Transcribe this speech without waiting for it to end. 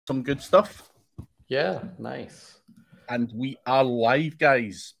some good stuff. Yeah, nice. And we are live,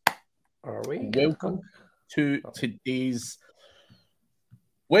 guys. Are we? Welcome to today's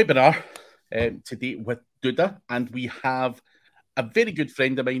webinar today with Duda. And we have a very good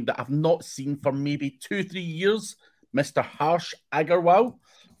friend of mine that I've not seen for maybe 2-3 years, Mr. Harsh Agarwal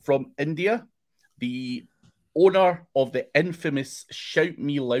from India, the owner of the infamous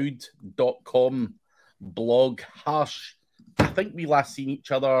shoutmeloud.com blog. Harsh, I think we last seen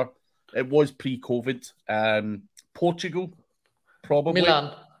each other, it was pre-COVID, Portugal, probably.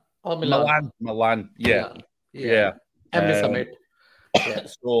 Milan. Oh, Milan. Milan, yeah. Milan. Yeah. MD Summit. Yeah.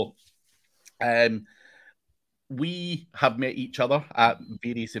 So, we have met each other at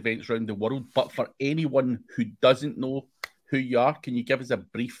various events around the world, but for anyone who doesn't know who you are, can you give us a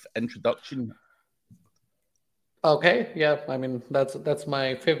brief introduction? Okay, yeah. I mean, that's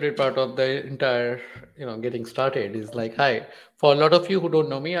my favorite part of the entire, getting started is like, hi. For a lot of you who don't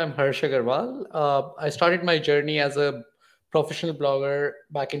know me, I'm Harsh Agarwal. I started my journey as a professional blogger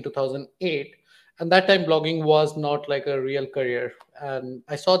back in 2008. And that time blogging was not like a real career. And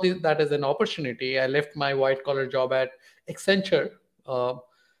I saw that as an opportunity. I left my white collar job at Accenture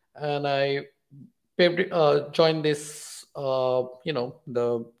and I joined this, the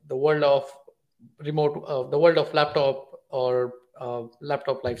world of the world of laptop or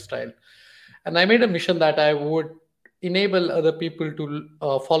laptop lifestyle. And I made a mission that I would enable other people to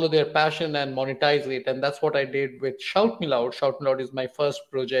follow their passion and monetize it. And that's what I did with Shout Me Loud. Shout Me Loud is my first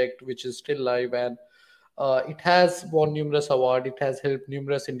project, which is still live, and it has won numerous awards. It has helped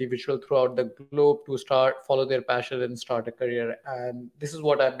numerous individuals throughout the globe to follow their passion and start a career. And this is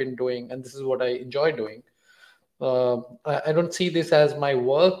what I've been doing, and this is what I enjoy doing. I don't see this as my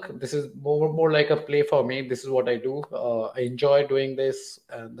work. This is more like a play for me. This is what I do. I enjoy doing this,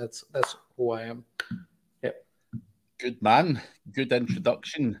 and that's who I am. Yeah. Good man. Good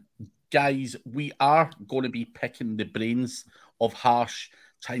introduction. Guys, we are going to be picking the brains of Harsh,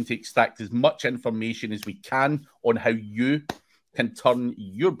 trying to extract as much information as we can on how you can turn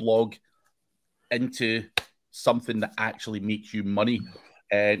your blog into something that actually makes you money.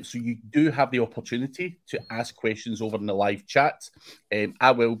 So you do have the opportunity to ask questions over in the live chat.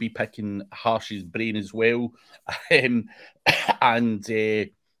 I will be picking Harsh's brain as well.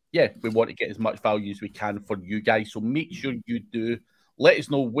 Yeah, we want to get as much value as we can for you guys. So make sure you do let us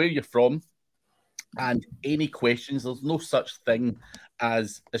know where you're from and any questions. There's no such thing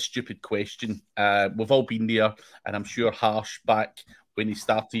as a stupid question. We've all been there, and I'm sure Harsh, back when he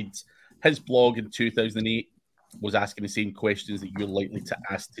started his blog in 2008, was asking the same questions that you're likely to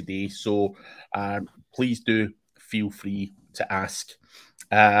ask today. So please do feel free to ask.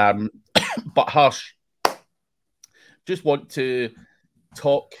 But Harsh, just want to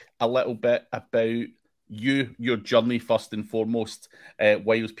talk a little bit about your journey first and foremost,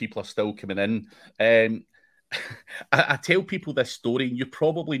 whilst people are still coming in. I tell people this story, and you're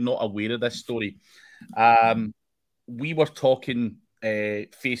probably not aware of this story. We were talking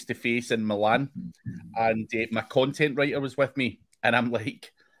face to face in Milan, and my content writer was with me, and I'm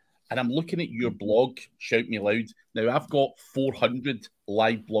looking at your blog, Shout Me Loud. Now I've got 400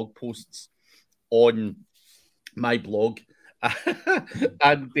 live blog posts on my blog,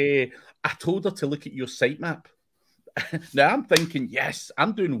 and I told her to look at your sitemap. Now I'm thinking, yes,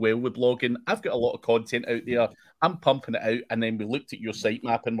 I'm doing well with blogging. I've got a lot of content out there. I'm pumping it out, and then we looked at your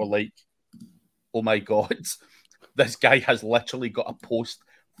sitemap and we're like, oh my God. This guy has literally got a post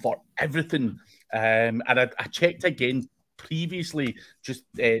for everything. And I checked again previously just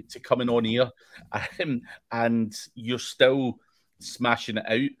to coming on here, and you're still smashing it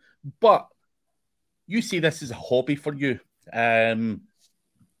out. But you see this as a hobby for you.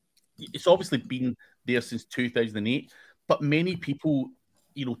 It's obviously been there since 2008, but many people,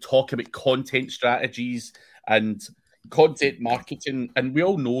 talk about content strategies and content marketing, and we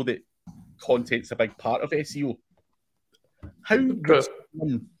all know that content's a big part of SEO. How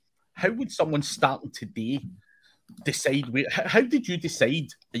would someone starting today decide? How did you decide?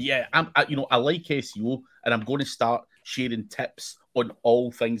 Yeah, I like SEO, and I'm going to start sharing tips on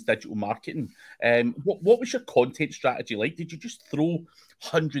all things digital marketing. What was your content strategy like? Did you just throw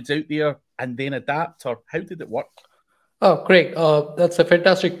hundreds out there and then adapt, or how did it work? Oh, great. That's a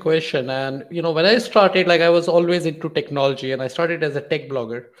fantastic question. And, when I started, I was always into technology, and I started as a tech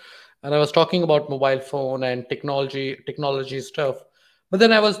blogger, and I was talking about mobile phone and technology stuff. But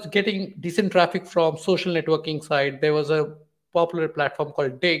then I was getting decent traffic from social networking side. There was a popular platform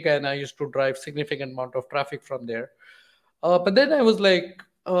called Dig, and I used to drive significant amount of traffic from there. But then I was like,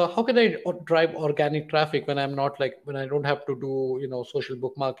 how can I drive organic traffic when I'm not like when I don't have to do social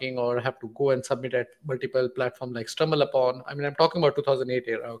bookmarking or have to go and submit at multiple platforms like StumbleUpon. I mean, I'm talking about 2008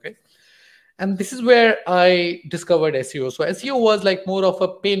 era, okay? And this is where I discovered SEO. So SEO was like more of a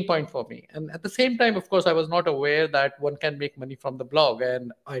pain point for me. And at the same time, of course, I was not aware that one can make money from the blog.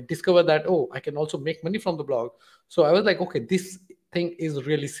 And I discovered that, oh, I can also make money from the blog. So I was like, okay, this thing is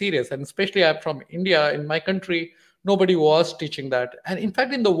really serious. And especially I'm from India, in my country, nobody was teaching that. And in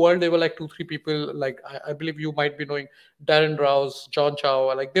fact, in the world, there were like 2, 3 people, like I believe you might be knowing Darren Rouse, John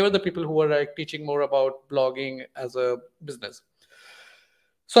Chow, like they were the people who were like teaching more about blogging as a business.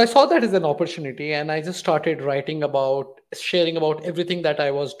 So I saw that as an opportunity, and I just started writing about, sharing about everything that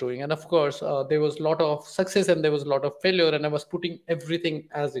I was doing. And of course, there was a lot of success and there was a lot of failure, and I was putting everything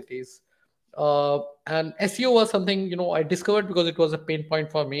as it is. And SEO was something I discovered because it was a pain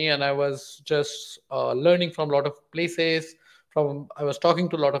point for me, and I was just learning from a lot of places. From I was talking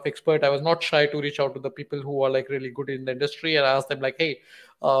to a lot of experts. I was not shy to reach out to the people who are like really good in the industry and ask them like, hey,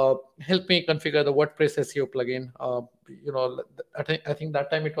 help me configure the WordPress SEO plugin. I think that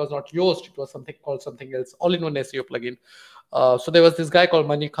time it was not Yoast, it was something called something else, all-in-one SEO plugin. So there was this guy called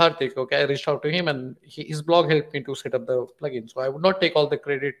Mani Karthik. Okay, I reached out to him, and his blog helped me to set up the plugin. So I would not take all the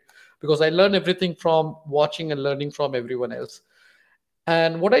credit because I learned everything from watching and learning from everyone else.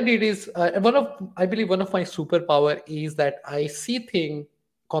 And what I did is I believe one of my superpower is that I see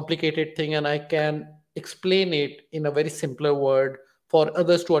complicated thing, and I can explain it in a very simpler word for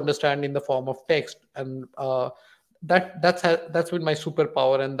others to understand in the form of text. And that's been my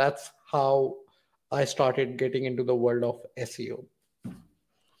superpower, and that's how I started getting into the world of SEO.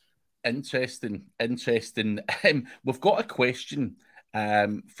 Interesting, interesting. We've got a question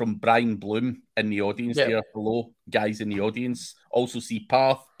from Brian Bloom in the audience there below. Guys in the audience also see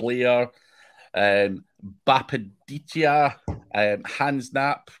Path, Blair, Bapaditia, Hans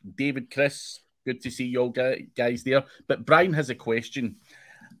Knapp, David Chris. Good to see you all guys there. But Brian has a question.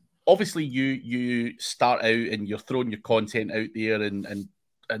 Obviously, you start out and you're throwing your content out there and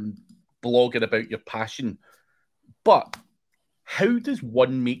blogging about your passion. But how does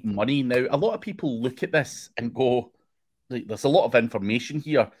one make money? Now, a lot of people look at this and go, like, there's a lot of information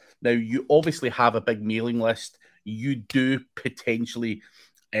here. Now, you obviously have a big mailing list. You do potentially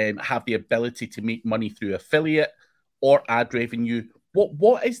have the ability to make money through affiliate or ad revenue.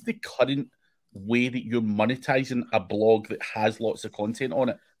 What is the current way that you're monetizing a blog that has lots of content on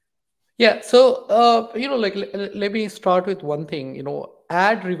it? Yeah, so let me start with one thing.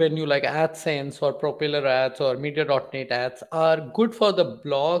 Ad revenue like AdSense or Propeller ads or Media.net ads are good for the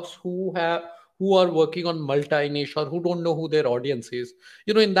blogs who are working on multi-niche or who don't know who their audience is.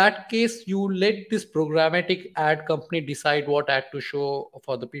 In that case, you let this programmatic ad company decide what ad to show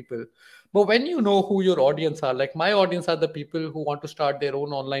for the people. But when you know who your audience are, like my audience are the people who want to start their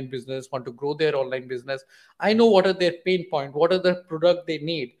own online business, want to grow their online business. I know what are their pain point, what are the product they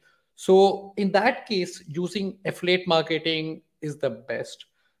need. So in that case, using affiliate marketing is the best.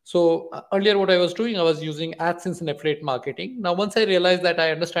 So earlier, what I was doing, I was using AdSense and affiliate marketing. Now, once I realized that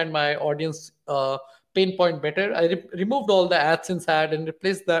I understand my audience pain point better, I removed all the AdSense ad and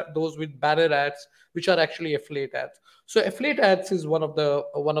replaced those with banner ads, which are actually affiliate ads. So affiliate ads is one of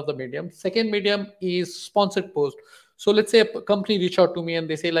the mediums. Second medium is sponsored post. So let's say a company reach out to me and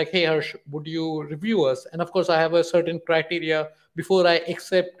they say like, hey Harsh, would you review us? And of course, I have a certain criteria before I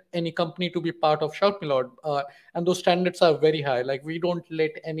accept any company to be part of Shout Me Loud. And those standards are very high. Like we don't let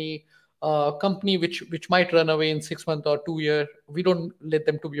any company which might run away in 6 months or 2 years, we don't let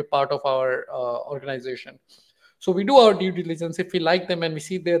them to be a part of our organization. So we do our due diligence. If we like them and we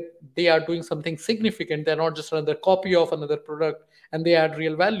see that they are doing something significant, they're not just another copy of another product, and they add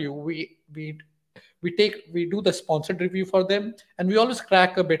real value, we do the sponsored review for them, and we always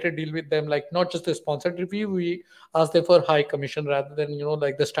crack a better deal with them. Like not just the sponsored review, we ask them for high commission rather than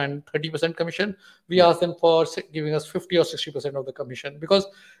like the standard 30% commission. We ask them for giving us 50 or 60% of the commission because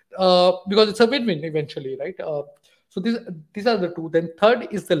it's a win-win eventually, right? So these are the two. Then third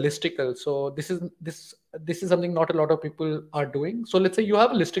is the listicle. So this is something not a lot of people are doing. So let's say you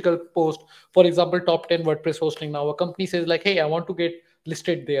have a listicle post, for example, top 10 WordPress hosting. Now a company says like, hey, I want to get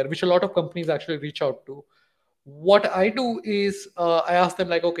listed there, which a lot of companies actually reach out to. What I do is I ask them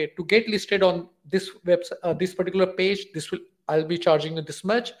like, okay, to get listed on this website, this particular page, I'll be charging you this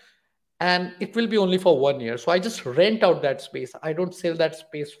much, and it will be only for 1 year. So I just rent out that space. I don't sell that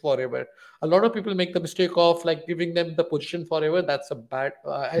space forever. A lot of people make the mistake of like giving them the position forever. That's a bad.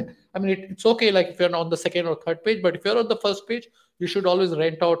 I mean, it's okay like if you're on the second or third page, but if you're on the first page, you should always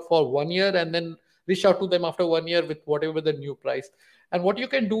rent out for 1 year and then reach out to them after 1 year with whatever the new price. And what you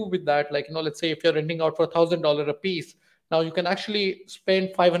can do with that, like let's say if you're renting out for $1,000 a piece, Now you can actually spend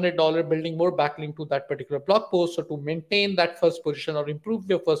 $500 building more backlink to that particular blog post, or to maintain that first position or improve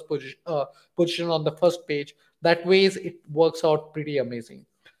your first position on the first page. That ways it works out pretty amazing.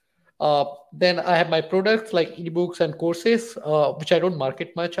 Then I have my products like ebooks and courses, which I don't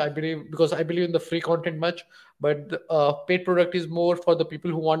market much. I believe, because I believe in the free content much, but the paid product is more for the people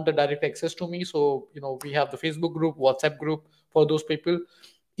who want the direct access to me. So we have the Facebook group, WhatsApp group for those people.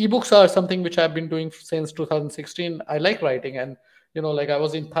 Ebooks are something which I've been doing since 2016. I like writing, and like I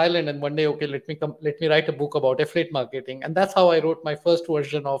was in Thailand, and one day, okay, let me write a book about affiliate marketing, and that's how I wrote my first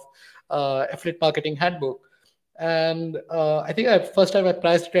version of affiliate marketing handbook. And I think first time I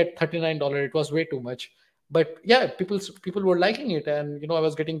priced it at $39. It was way too much, but yeah, people were liking it, and I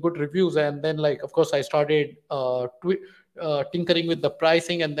was getting good reviews. And then, like, of course, I started tinkering with the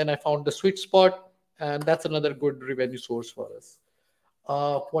pricing, and then I found the sweet spot, and that's another good revenue source for us.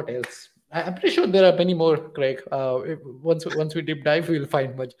 What else? I'm pretty sure there are many more, Craig. Once we deep dive, we'll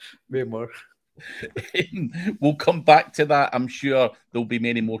find way more. We'll come back to that. I'm sure there'll be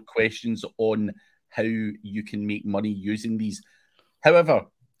many more questions on how you can make money using these. However,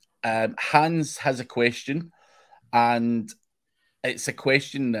 Hans has a question, and it's a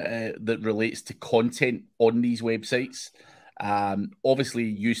question that relates to content on these websites. Obviously,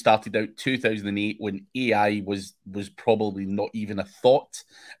 you started out 2008 when AI was probably not even a thought,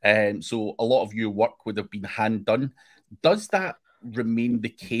 so a lot of your work would have been hand done. Does that remain the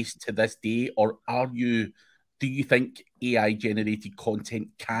case to this day, or do you think AI generated content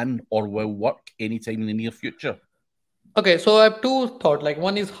can or will work anytime in the near future? Okay, so I have two thoughts. Like,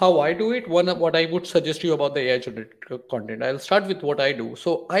 one is how I do it. One, what I would suggest you about the AI generated content. I'll start with what I do.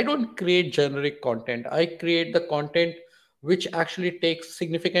 So I don't create generic content. I create the content which actually takes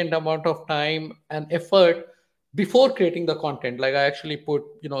significant amount of time and effort before creating the content. Like, I actually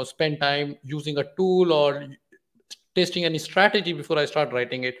spend time using a tool or testing any strategy before I start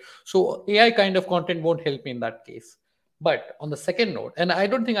writing it. So AI kind of content won't help me in that case. But on the second note, and I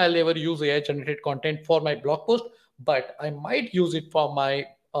don't think I'll ever use AI generated content for my blog post, but I might use it for my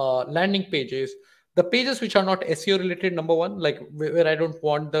landing pages, the pages which are not SEO related. Number one, like where I don't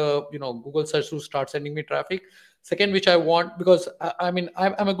want the Google search to start sending me traffic. Second, which I want, because I'm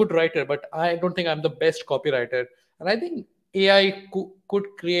a good writer, but I don't think I'm the best copywriter, and I think AI could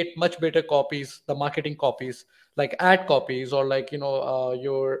create much better copies, the marketing copies, like ad copies, or like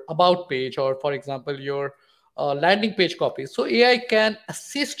your about page, or for example your landing page copies. So AI can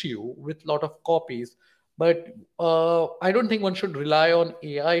assist you with a lot of copies, but I don't think one should rely on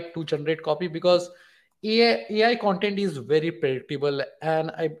AI to generate copy, because AI content is very predictable,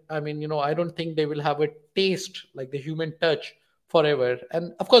 and I don't think they will have a taste like the human touch forever.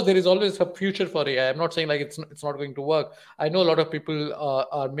 And of course, there is always a future for AI. I'm not saying like it's not going to work. I know a lot of people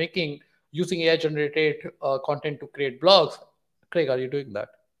are using AI generated content to create blogs. Craig, are you doing that?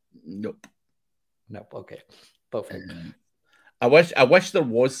 Nope. Okay, perfect. I wish there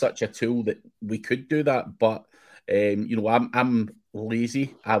was such a tool that we could do that, but I'm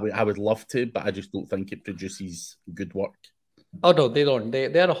lazy. I would love to, but I just don't think it produces good work. Oh no, they don't.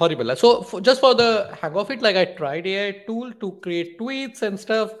 They are horrible. So just for the hang of it, like, I tried AI tool to create tweets and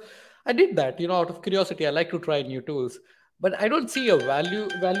stuff. I did that, out of curiosity. I like to try new tools, but I don't see a value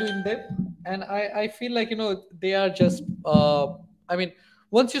in them. And I feel like they are just.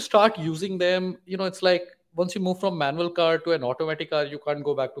 Once you start using them, it's like once you move from manual car to an automatic car, you can't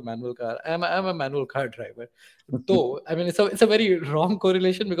go back to manual car. I'm a manual car driver, though. It's a very wrong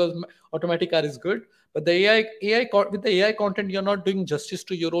correlation, because automatic car is good, but the with the AI content, you're not doing justice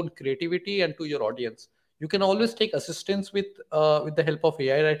to your own creativity and to your audience. You can always take assistance with the help of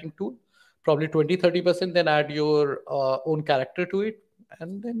AI writing tool, probably 20-30%, then add your own character to it,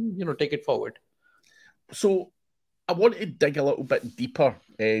 and then take it forward. So I want to dig a little bit deeper,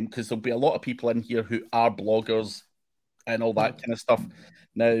 because there'll be a lot of people in here who are bloggers and all that kind of stuff.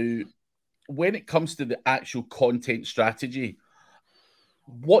 Now, when it comes to the actual content strategy,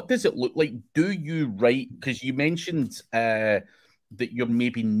 what does it look like? Do you write? Because you mentioned that you're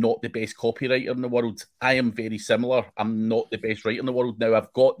maybe not the best copywriter in the world. I am very similar. I'm not the best writer in the world. Now,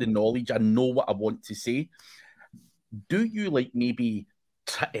 I've got the knowledge. I know what I want to say. Do you maybe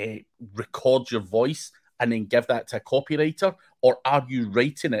record your voice and then give that to a copywriter, or are you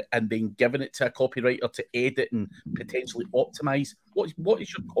writing it and then giving it to a copywriter to edit and potentially optimize? What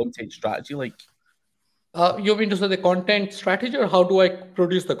is your content strategy like? You mean to say the content strategy, or how do I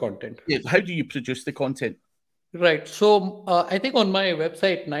produce the content? Yeah, how do you produce the content? Right. So I think on my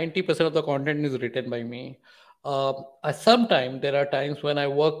website, 90% of the content is written by me. Sometimes there are times when I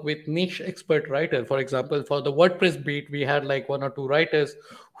work with niche expert writer. For example, for the WordPress beat, we had like one or two writers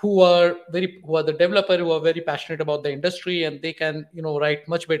who are the developer who are very passionate about the industry, and they can write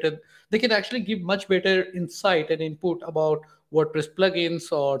much better. They can actually give much better insight and input about WordPress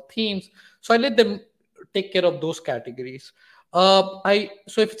plugins or themes. So I let them take care of those categories. I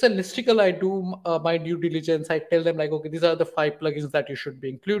so if it's a listicle, I do my due diligence. I tell them like, okay, these are the 5 plugins that you should be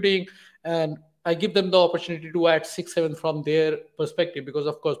including, and I give them the opportunity to add 6, 7 from their perspective, because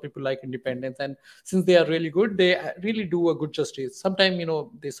of course people like independence, and since they are really good, they really do a good justice. Sometimes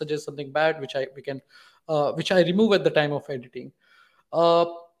they suggest something bad, which I remove at the time of editing. Uh,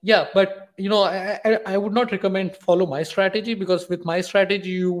 yeah, but I would not recommend follow my strategy, because with my strategy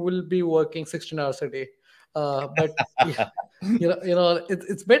you will be working 16 hours a day. But yeah,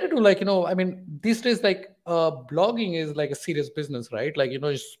 it's better to like I mean, these days like blogging is like a serious business, right? Like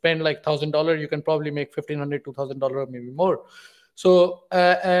you spend like $1,000, you can probably make 1,500, $2,000, maybe more. So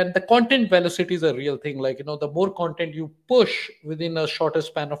and the content velocity is a real thing. Like the more content you push within a shorter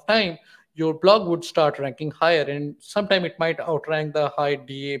span of time, your blog would start ranking higher, and sometime it might outrank the high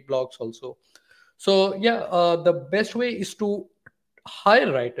DA blogs also. So yeah, the best way is to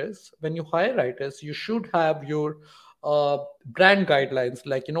hire writers. When you hire writers, you should have your brand guidelines,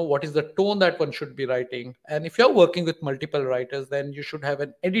 like what is the tone that one should be writing. And if you're working with multiple writers, then you should have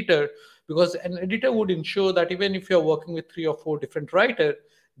an editor, because an editor would ensure that even if you're working with 3 or 4 different writers,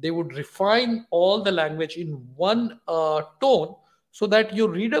 they would refine all the language in one tone, so that your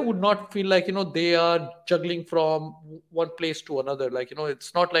reader would not feel like they are juggling from one place to another. Like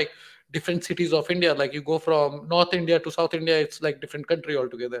it's not like different cities of India. Like you go from North India to South India, it's like different country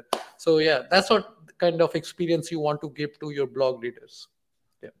altogether. So yeah, that's what kind of experience you want to give to your blog readers.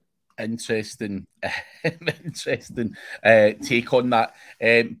 Yeah. Interesting, interesting take on that.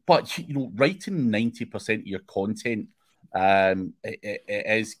 But writing 90% of your content it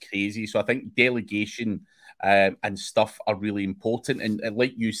is crazy. So I think delegation and stuff are really important. And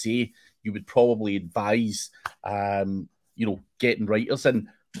like you say, you would probably advise getting writers in.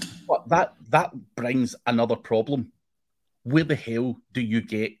 But that brings another problem. Where the hell do you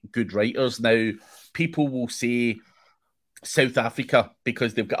get good writers? Now, people will say South Africa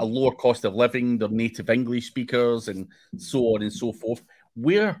because they've got a lower cost of living, they're native English speakers, and so on and so forth.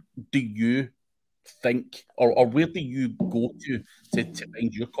 Where do you think, or where do you go to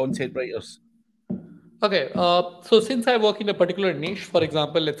find your content writers? Okay, so since I work in a particular niche, for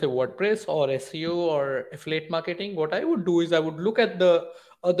example, let's say WordPress or SEO or affiliate marketing, what I would do is I would look at the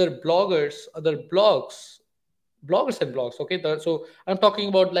other bloggers, other bloggers and blogs. Okay, so I'm talking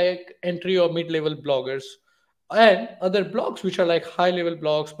about like entry or mid-level bloggers, and other blogs which are like high-level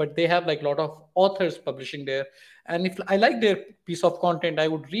blogs, but they have like a lot of authors publishing there. And if I like their piece of content, I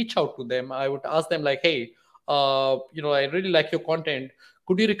would reach out to them. I would ask them like, hey, I really like your content.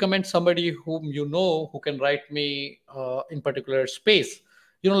 Could you recommend somebody whom who can write me in particular space?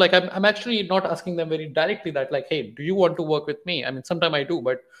 Like I'm actually not asking them very directly that like, hey, do you want to work with me? I mean, sometimes I do,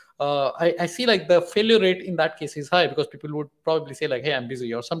 but I see like the failure rate in that case is high, because people would probably say like, hey, I'm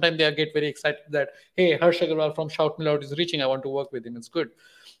busy, or sometimes they get very excited that, hey, Harsh Agarwal from Shout Me Loud is reaching, I want to work with him, it's good.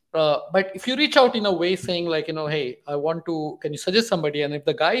 But if you reach out in a way saying like, hey, can you suggest somebody? And if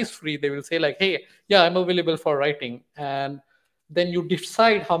the guy is free, they will say like, hey, yeah, I'm available for writing. And then you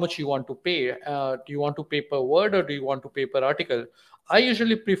decide how much you want to pay. Do you want to pay per word, or do you want to pay per article? I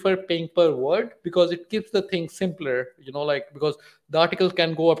usually prefer paying per word, because it keeps the thing simpler, like, because the article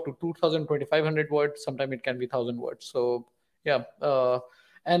can go up to 2,000, 2,500 words. Sometimes it can be 1,000 words. So yeah.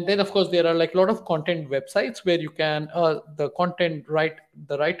 And then of course there are like a lot of content websites where you can the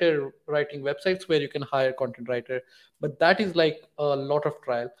writer writing websites where you can hire content writer, but that is like a lot of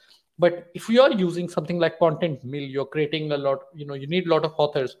trial. But if you are using something like Content Mill, you're creating a lot, you need a lot of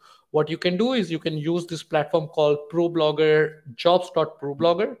authors. What you can do is you can use this platform called ProBlogger,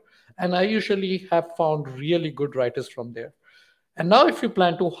 jobs.problogger, and I usually have found really good writers from there. And now if you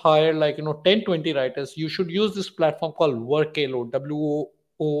plan to hire like 10, 20 writers, you should use this platform called Workello,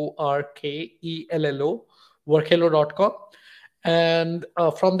 WORKELLO, workello.com. And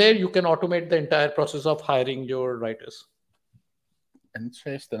from there you can automate the entire process of hiring your writers.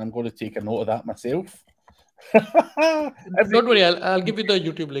 Interesting. I'm going to take a note of that myself. Don't worry, I'll give you the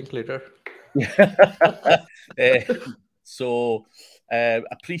YouTube link later. So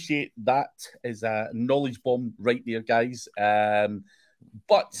appreciate that as a knowledge bomb right there, guys.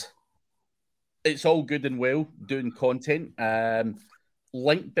 But it's all good and well doing content.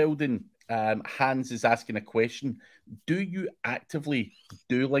 Link building. Hans is asking a question. Do you actively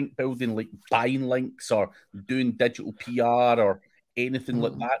do link building, like buying links or doing digital PR or anything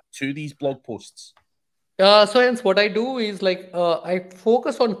like that to these blog posts? So hence what I do is like I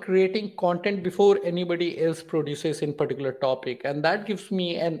focus on creating content before anybody else produces in particular topic, and that gives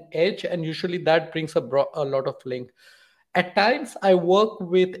me an edge. And usually that brings a lot of link. At times, I work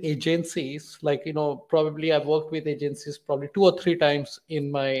with agencies. Like probably I've worked with agencies probably 2 or 3 times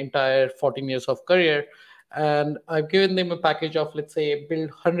in my entire 14 years of career, and I've given them a package of, let's say,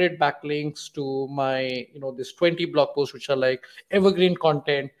 build 100 backlinks to my this 20 blog posts which are like evergreen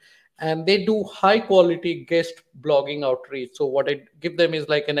content, and they do high quality guest blogging outreach. So what I give them is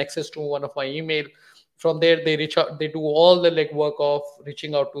like an access to one of my email. From there they reach out, they do all the legwork of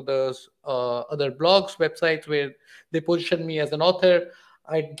reaching out to the other blogs websites where they position me as an author.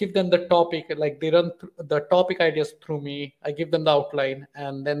 I give them the topic, like they run the topic ideas through me. I give them the outline,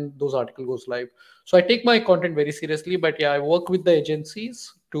 and then those article goes live. So I take my content very seriously. But yeah, I work with the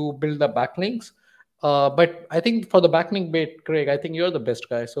agencies to build the backlinks. But I think for the backlink bit, Craig, I think you're the best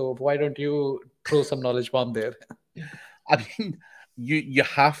guy. So why don't you throw some knowledge bomb there? I mean, you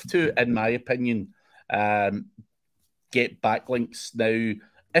have to, in my opinion, get backlinks. Now,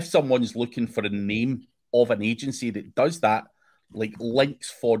 if someone's looking for a name of an agency that does that, like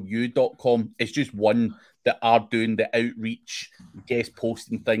linksforyou.com, it's just one that are doing the outreach guest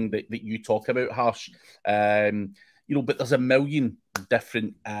posting thing that you talk about, Harsh. But there's a million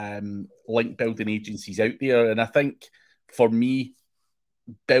different link building agencies out there. And I think for me,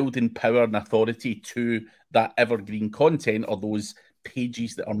 building power and authority to that evergreen content or those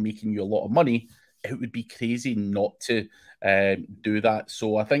pages that are making you a lot of money, it would be crazy not to do that.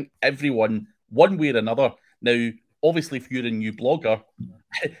 So I think everyone, one way or another. Now, obviously, if you're a new blogger,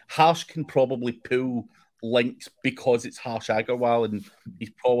 Harsh can probably pull links because it's Harsh Agarwal, and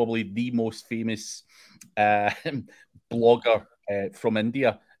he's probably the most famous blogger from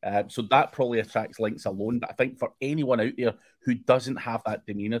India. So that probably attracts links alone. But I think for anyone out there who doesn't have that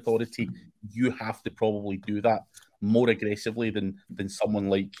domain authority, you have to probably do that more aggressively than someone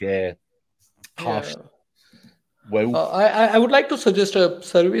like Harsh. Yeah. Well, I would like to suggest a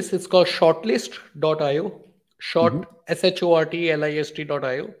service. It's called shortlist.io. Short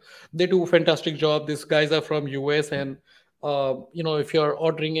shortlist.io. They do a fantastic job. These guys are from US, and if you're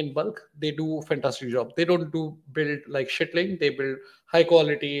ordering in bulk, they do a fantastic job. They don't do build like shit link. They build high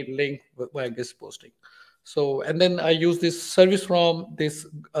quality link via guest posting. So, and then I use this service from this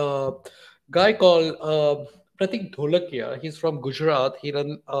guy called Pratik Dholakia. He's from Gujarat. He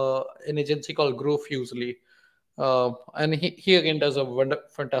run an agency called Grow Fusely. And he again does a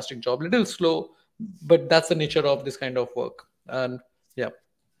fantastic job. Little slow, but that's the nature of this kind of work. And yeah.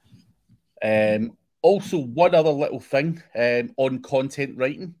 Also, one other little thing on content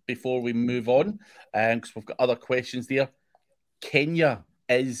writing before we move on, because we've got other questions there. Kenya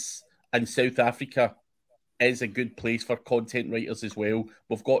is, and South Africa is a good place for content writers as well.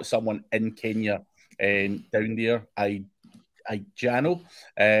 We've got someone in Kenya down there, Jano,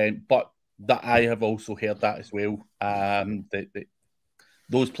 but that I have also heard that as well. That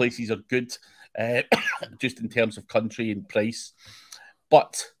those places are good, just in terms of country and price.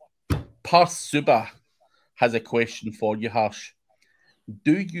 But Parth Suba has a question for you, Harsh.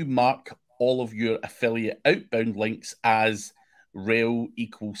 Do you mark all of your affiliate outbound links as rel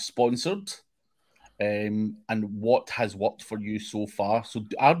equals sponsored? And what has worked for you so far? So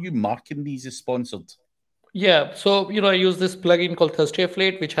are you marking these as sponsored? Yeah, so I use this plugin called Thirsty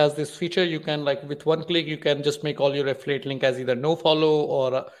Affiliate, which has this feature. You can, like, with one click, you can just make all your affiliate link as either no follow,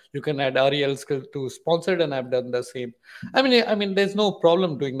 or you can add REL skill to sponsored, and I've done the same. I mean, there's no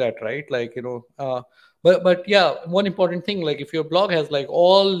problem doing that, right? Like, but yeah, one important thing, like if your blog has like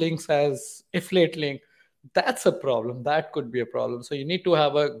all links as affiliate link, that's a problem. That could be a problem. So you need to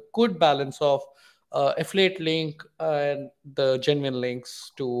have a good balance of affiliate link and the genuine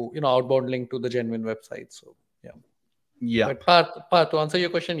links to outbound link to the genuine website. So yeah. But Parth, to answer your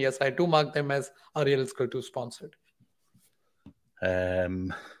question, yes, I do mark them as REL skill to sponsored. Fair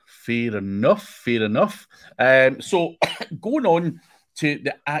enough. So going on to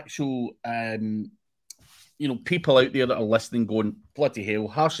the actual people out there that are listening going, bloody hell,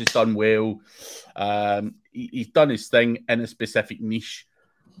 Harsh has done well. He's done his thing in a specific niche.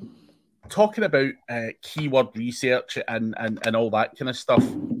 Talking about keyword research and all that kind of stuff,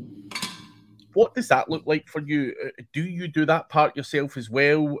 what does that look like for you? Do you do that part yourself as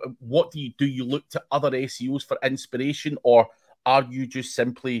well? What do? You look to other SEOs for inspiration, or are you just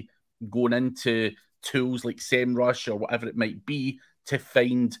simply going into tools like SEMrush or whatever it might be to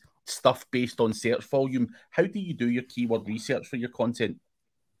find stuff based on search volume? How do you do your keyword research for your content?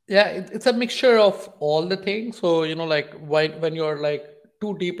 Yeah, it's a mixture of all the things. So like when you're like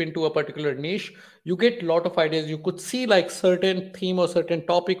too deep into a particular niche, you get a lot of ideas. You could see like certain theme or certain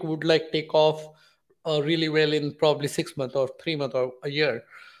topic would like take off really well in probably 6 months or 3 months or a year.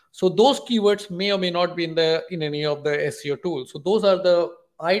 So those keywords may or may not be in any of the SEO tools. So those are the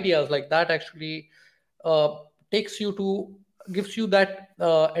ideas like that actually uh, takes you to gives you that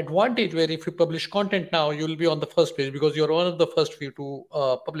advantage where if you publish content now, you'll be on the first page because you're one of the first few to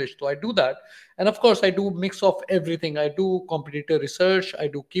publish. So I do that, and of course I do mix of everything. I do competitor research, I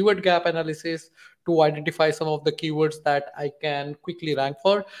do keyword gap analysis to identify some of the keywords that I can quickly rank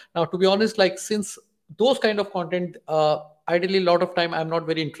for. Now, to be honest, like since those kind of content, ideally a lot of time I'm not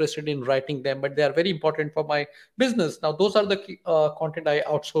very interested in writing them, but they are very important for my business. Now those are the content I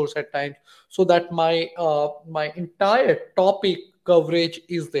outsource at times, so that my entire topic coverage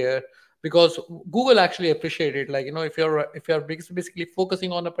is there, because Google actually appreciate it. Like, if you're basically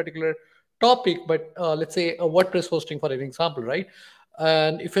focusing on a particular topic, but let's say a WordPress hosting for an example, right?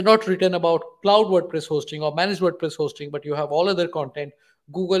 And if you're not written about cloud WordPress hosting or managed WordPress hosting, but you have all other content,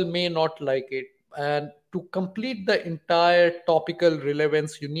 Google may not like it. And to complete the entire topical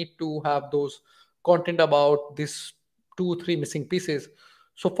relevance, you need to have those content about this 2 3 missing pieces.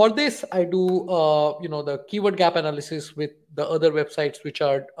 So for this I do the keyword gap analysis with the other websites which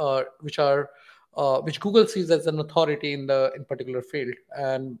Google sees as an authority in particular field,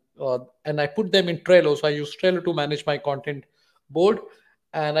 and I put them in Trello. So I use Trello to manage my content board,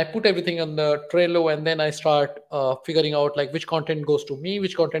 and I put everything on the Trello, and then I start figuring out like which content goes to me,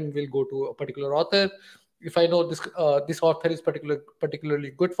 which content will go to a particular author. If I know this author is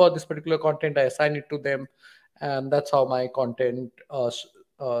particularly good for this particular content, I assign it to them, and that's how my content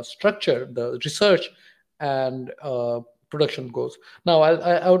structure, the research and production goes. Now,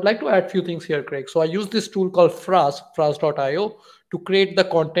 I would like to add a few things here, Craig. So I use this tool called Fraas.io, to create the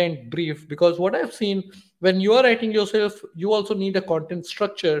content brief, because what I've seen, when you are writing yourself, you also need a content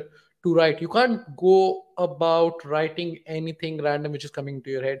structure to write. You can't go about writing anything random which is coming to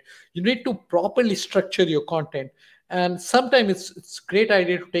your head. You need to properly structure your content. And sometimes it's great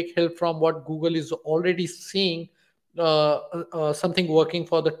idea to take help from what Google is already seeing, something working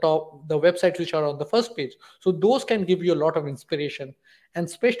for the websites which are on the first page. So those can give you a lot of inspiration. And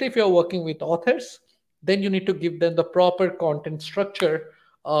especially if you're working with authors, then you need to give them the proper content structure,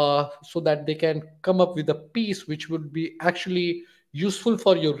 so that they can come up with a piece which would be actually useful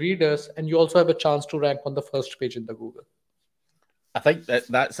for your readers, and you also have a chance to rank on the first page in the Google. I think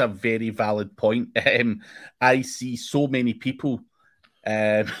that's a very valid point. I see so many people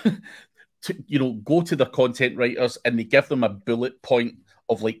go to their content writers and they give them a bullet point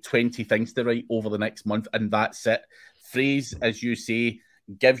of like 20 things to write over the next month, and that's it. Phrase, as you say,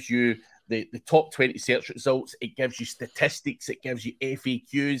 gives you the top 20 search results, it gives you statistics, it gives you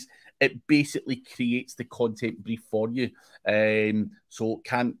FAQs, it basically creates the content brief for you. So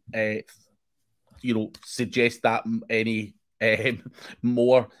can't suggest that any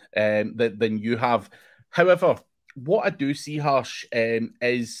more than you have. However, what I do see, Harsh,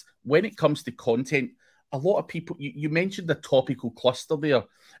 is when it comes to content, a lot of people, you mentioned the topical cluster there.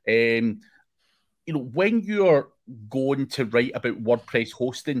 When you're going to write about WordPress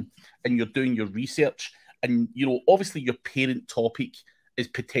hosting and you're doing your research, and, obviously your parent topic is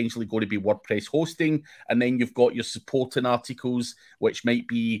potentially going to be WordPress hosting, and then you've got your supporting articles, which might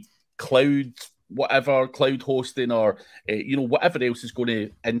be cloud hosting, or whatever else is going to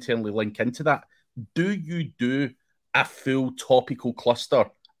internally link into that. Do you do a full topical cluster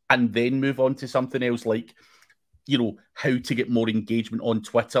and then move on to something else, like how to get more engagement on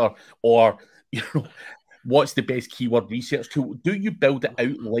Twitter, or what's the best keyword research tool? Do you build it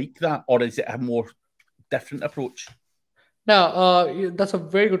out like that, or is it a more different approach? Now, that's a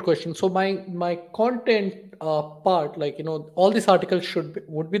very good question. So my content part, like all these articles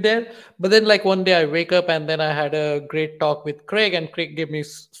would be there. But then, like one day I wake up and then I had a great talk with Craig, and Craig gave me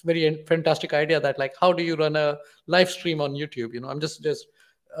very fantastic idea that like how do you run a live stream on YouTube? I'm just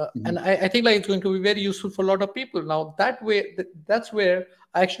and I think like it's going to be very useful for a lot of people. Now that's where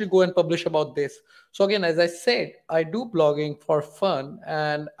I actually go and publish about this. So again, as I said, I do blogging for fun,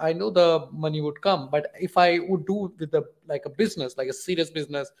 and I know the money would come. But if I would do with like a business, like a serious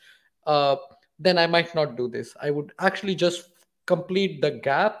business, then I might not do this. I would actually just complete the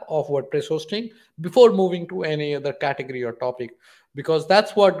gap of WordPress hosting before moving to any other category or topic, because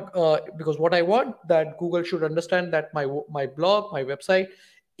because what I want that Google should understand that my blog, my website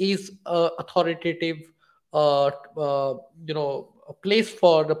is authoritative, a place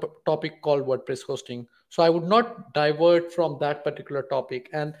for the topic called WordPress hosting. So I would not divert from that particular topic.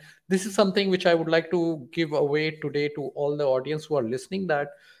 And this is something which I would like to give away today to all the audience who are listening, that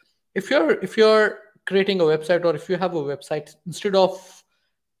if you're creating a website, or if you have a website, instead of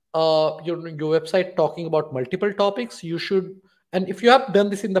your website talking about multiple topics, you should And if you have done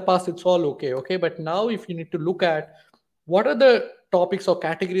this in the past, it's all okay. But now if you need to look at what are the topics or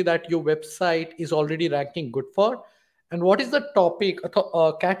category that your website is already ranking good for, and what is the topic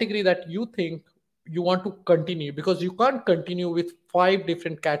category that you think you want to continue, because you can't continue with five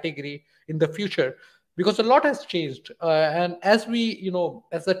different category in the future, because a lot has changed. And as we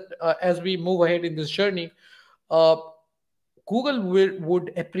as we move ahead in this journey, uh, Google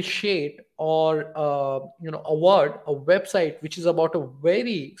would appreciate or award a website which is about a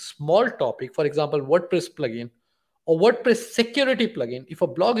very small topic. For example, WordPress plugin or WordPress security plugin. If a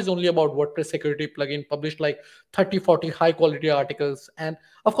blog is only about WordPress security plugin, published like 30, 40 high quality articles. And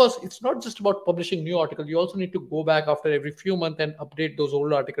of course, it's not just about publishing new articles. You also need to go back after every few months and update those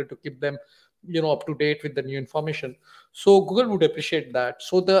old articles to keep them up to date with the new information. So Google would appreciate that.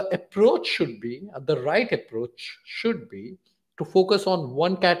 So the approach should be, the right approach should be to focus on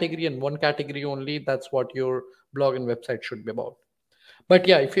one category and one category only. That's what your blog and website should be about. But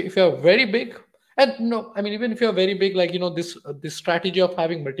yeah, if you're very big, and no, I mean, even if you're very big, like this strategy of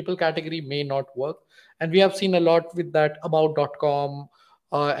having multiple category may not work. And we have seen a lot with that about.com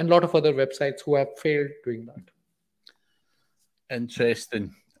and a lot of other websites who have failed doing that.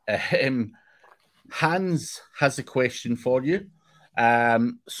 Interesting. Hans has a question for you.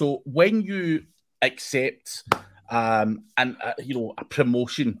 So when you accept a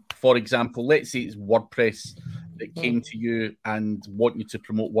promotion, for example, let's say it's WordPress that came to you and want you to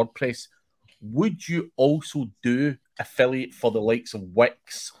promote WordPress, would you also do affiliate for the likes of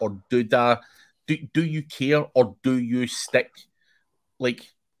Wix or Duda? Do you care, or do you stick like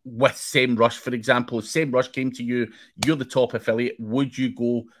with SEMrush, for example? If SEMrush came to you, you're the top affiliate, would you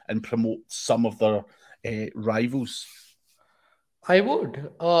go and promote some of their rivals? I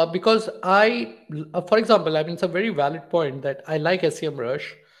would, because for example, I mean, it's a very valid point that I like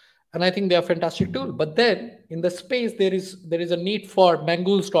SEMrush, and I think they are a fantastic tool. But then in the space, there is a need for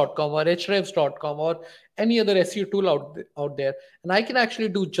Mangools.com or Hrefs.com or any other SEO tool out there, and I can actually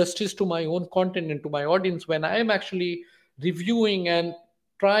do justice to my own content and to my audience when I am actually reviewing and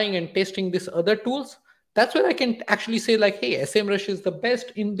trying and testing these other tools. That's where I can actually say like, hey, SEMrush is the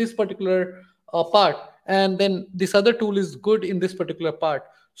best in this particular part, and then this other tool is good in this particular part.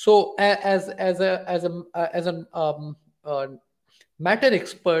 So as a matter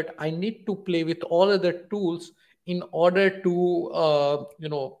expert, I need to play with all other tools in order to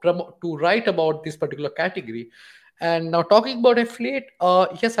promote, to write about this particular category. And now talking about affiliate,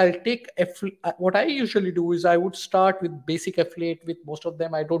 yes, I'll take what I usually do is I would start with basic affiliate with most of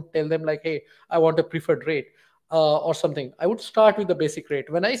them. I don't tell them like, hey, I want a preferred rate or something. I would start with the basic rate.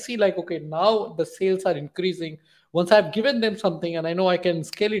 When I see like, okay, now the sales are increasing, once I've given them something and I know I can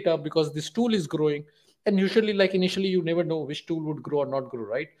scale it up because this tool is growing, and usually like initially you never know which tool would grow or not grow,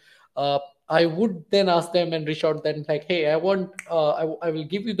 right? I would then ask them and reach out then like, hey, I will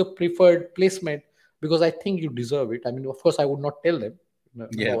give you the preferred placement because I think you deserve it. I mean, of course, I would not tell them,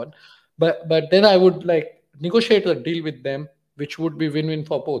 number one, but then I would like negotiate a deal with them, which would be win-win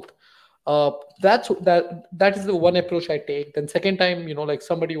for both. That is the one approach I take. Then second time, like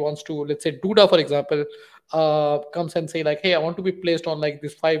somebody wants to, let's say Duda, for example, comes and say like, hey, I want to be placed on like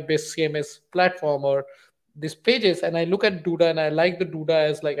this 5 best CMS platform or these pages, and I look at Duda and I like the Duda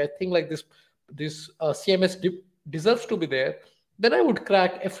as like, I think like this CMS deserves to be there. Then I would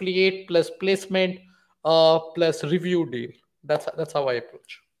crack affiliate plus placement plus review deal. That's how I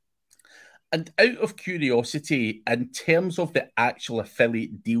approach. And out of curiosity, in terms of the actual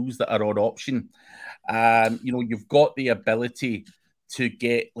affiliate deals that are on option, you've got the ability to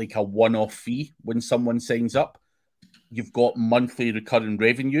get like a one-off fee when someone signs up. You've got monthly recurring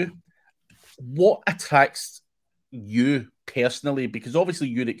revenue. What attracts you personally? Because obviously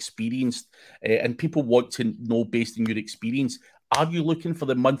you're experienced and people want to know based on your experience. Are you looking for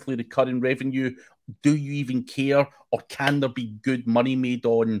the monthly recurring revenue? Do you even care? Or can there be good money made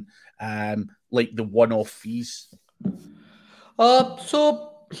on like the one-off fees?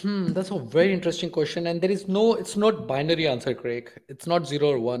 That's a very interesting question, and it's not binary answer, Craig. It's not 0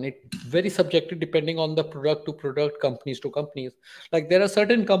 or 1. It's very subjective depending on the product to product, companies to companies. Like there are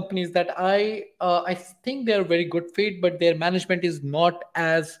certain companies that I think they're very good fit, but their management is not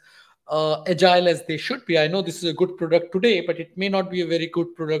as agile as they should be. I know this is a good product today, but it may not be a very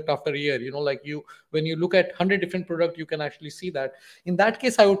good product after a year. Like when you look at 100 different products, you can actually see that. In that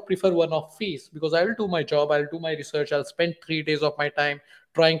case, I would prefer one-off fees because I will do my job, I'll do my research, I'll spend 3 days of my time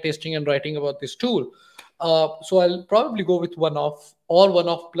trying, testing, and writing about this tool. So I'll probably go with one-off or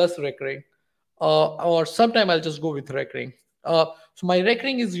one-off plus recurring, or sometime I'll just go with recurring. So my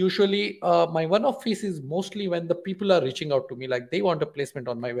recurring is usually my one-off fees is mostly when the people are reaching out to me, like they want a placement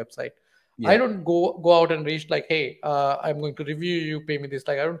on my website. I don't go out and reach like, hey, I'm going to review you, pay me this.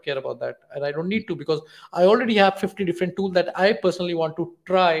 Like, I don't care about that, and I don't need to, because I already have 50 different tools that I personally want to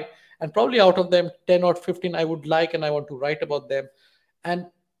try, and probably out of them 10 or 15 I would like, and I want to write about them. And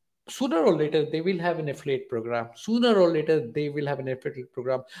sooner or later they will have an affiliate program. Sooner or later they will have an affiliate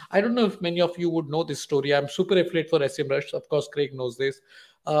program. I don't know if many of you would know this story. I'm super affiliate for SEMrush. Of course, Craig knows this.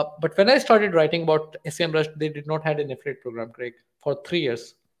 But when I started writing about SEMrush, they did not had an affiliate program, Craig, for 3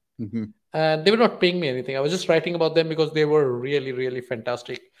 years. And they were not paying me anything. I was just writing about them because they were really, really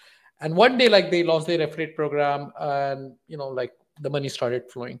fantastic. And one day, like, they launched their affiliate program, and like, the money started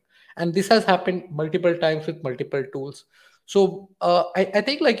flowing. And this has happened multiple times with multiple tools. So I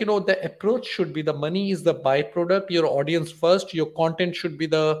think, like, the approach should be, the money is the byproduct, your audience first, your content should be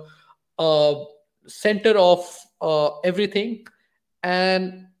the uh, center of everything.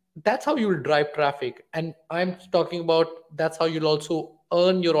 And that's how you will drive traffic. And I'm talking about, that's how you'll also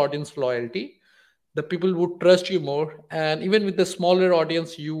earn your audience loyalty. The people would trust you more, and even with the smaller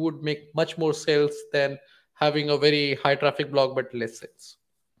audience you would make much more sales than having a very high traffic blog but less sales.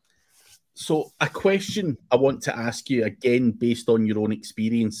 So a question I want to ask you, again, based on your own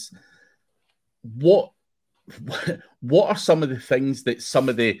experience, what are some of the things that some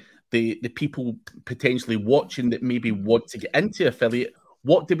of the people potentially watching that maybe want to get into affiliate,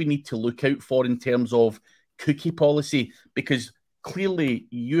 what do we need to look out for in terms of cookie policy? Because clearly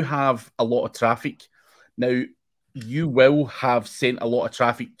you have a lot of traffic. Now, you will have sent a lot of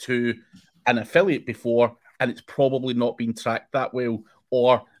traffic to an affiliate before, and it's probably not been tracked that well,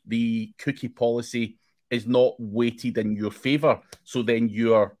 or the cookie policy is not weighted in your favor. So then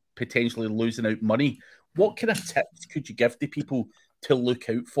you're potentially losing out money. What kind of tips could you give to people to look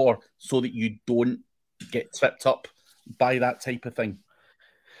out for so that you don't get tripped up by that type of thing?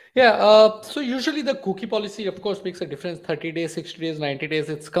 Yeah, so usually the cookie policy, of course, makes a difference. 30 days, 60 days, 90 days,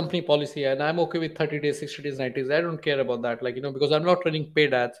 it's company policy. And I'm okay with 30 days, 60 days, 90 days. I don't care about that, like, because I'm not running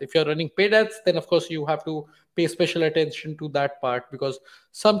paid ads. If you're running paid ads, then of course you have to pay special attention to that part, because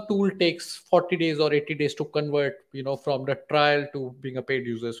some tool takes 40 days or 80 days to convert, from the trial to being a paid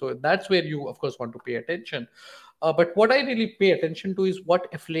user. So that's where you, of course, want to pay attention. But what I really pay attention to is what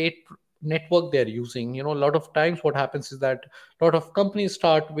affiliate network they're using. A lot of times what happens is that a lot of companies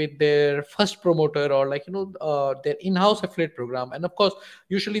start with their first promoter, or like, their in-house affiliate program. And of course,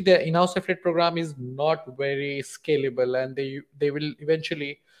 usually their in-house affiliate program is not very scalable, and they will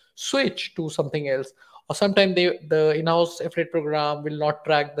eventually switch to something else. Or sometimes the in-house affiliate program will not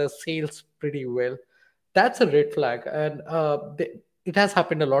track the sales pretty well. That's a red flag. And it has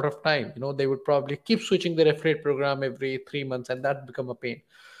happened a lot of time. They would probably keep switching their affiliate program every 3 months, and that become a pain.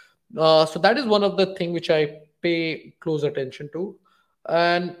 So that is one of the thing which I pay close attention to.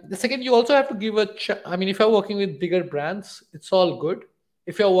 And the second, you also have to give I mean, if you're working with bigger brands, it's all good.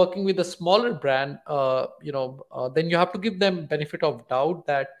 If you're working with a smaller brand, then you have to give them benefit of doubt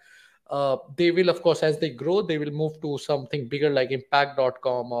that they will, of course, as they grow, they will move to something bigger like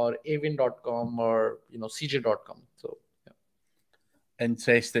impact.com or avin.com or cj.com. So yeah.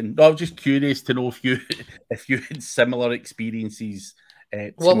 Interesting. No, I was just curious to know if you if you had similar experiences.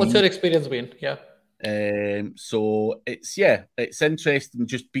 What's your experience been? Yeah. So it's interesting.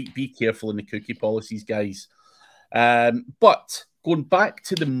 Just be careful in the cookie policies, guys. But going back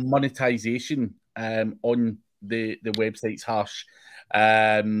to the monetization on the websites, Harsh,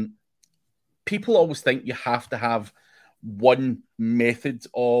 people always think you have to have one method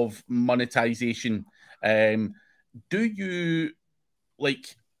of monetization. Do you,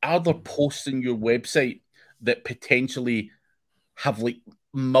 like, are there posts in your website that potentially have like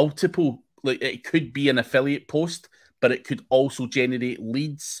multiple, like it could be an affiliate post, but it could also generate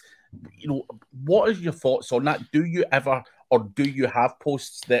leads? What are your thoughts on that? Do you ever, or do you have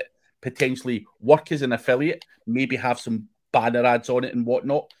posts that potentially work as an affiliate, maybe have some banner ads on it and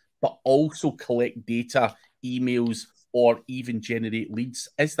whatnot, but also collect data, emails, or even generate leads?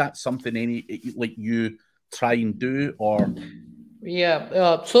 Is that something like you try and do, or?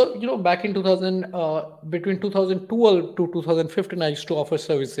 Yeah. So, back in 2000, between 2012 to 2015, I used to offer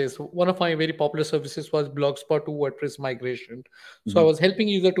services. One of my very popular services was Blogspot to WordPress migration. So I was helping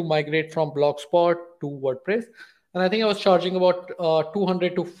user to migrate from Blogspot to WordPress. And I think I was charging about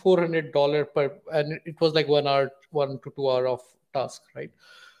 $200 to $400 per, and it was like 1 to 2 hour of task, right?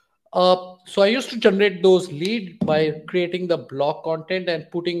 So I used to generate those lead by creating the blog content and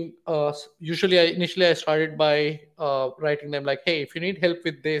putting. Usually, initially I started by writing them like, "Hey, if you need help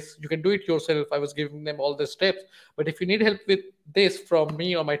with this, you can do it yourself." I was giving them all the steps, but if you need help with this from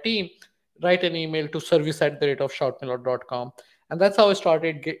me or my team, write an email to service@shoutmeloud.com. And that's how I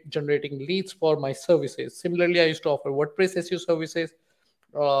started generating leads for my services. Similarly, I used to offer WordPress SEO services.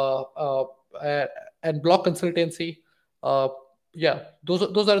 and blog consultancy. Uh, yeah, those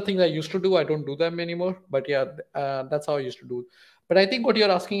are the things I used to do. I don't do them anymore, but yeah, that's how I used to do. But I think what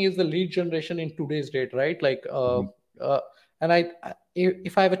you're asking is the lead generation in today's date, right? Like, uh, and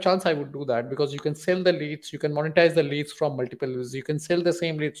if I have a chance, I would do that, because you can sell the leads, you can monetize the leads from multiple leads, you can sell the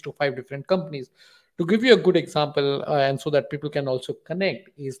same leads to 5 different companies. To give you a good example, and so that people can also connect,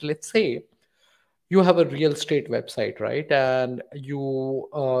 is, let's say you have a real estate website, right? And you're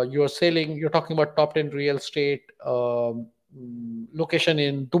talking about top 10 real estate location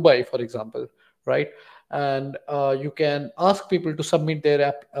in Dubai, for example, right? And you can ask people to submit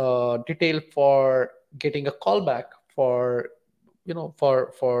their detail for getting a callback for,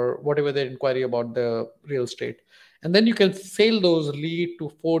 for whatever their inquiry about the real estate. And then you can sell those lead to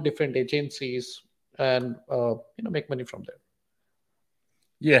 4 different agencies, and make money from there.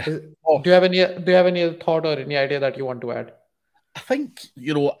 Yeah. Do you have any thought or any idea that you want to add? I think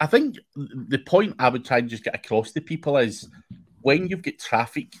the point I would try and just get across to people is, when you've got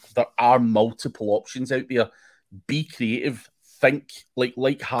traffic, there are multiple options out there. Be creative. Think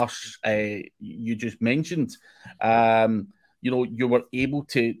like Harsh, you just mentioned. You were able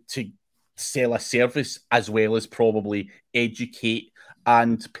to sell a service as well as probably educate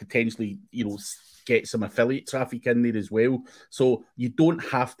and potentially get some affiliate traffic in there as well. So you don't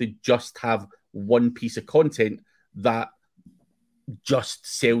have to just have one piece of content that just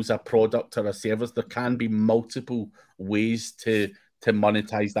sells a product or a service. There can be multiple ways to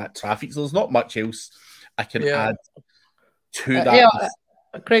monetize that traffic. So there's not much else I can add to that.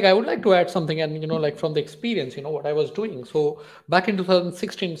 Craig, I would like to add something, and like from the experience, what I was doing. So back in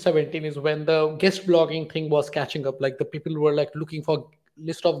 2016, 17 is when the guest blogging thing was catching up. Like, the people were like looking for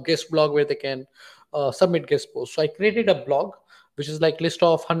list of guest blog where they can submit guest posts. So I created a blog which is like list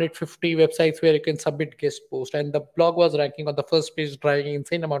of 150 websites where you can submit guest post, and the blog was ranking on the first page, driving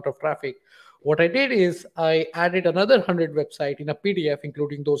insane amount of traffic. What I did is I added another 100 website in a PDF,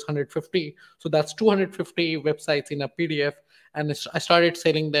 including those 150. So that's 250 websites in a PDF. And I started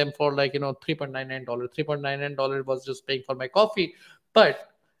selling them for like, $3.99. $3.99 was just paying for my coffee. But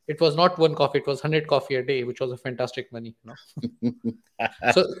it was not one coffee, it was 100 coffee a day, which was a fantastic money.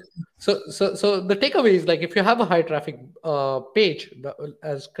 So the takeaway is, like, if you have a high traffic page,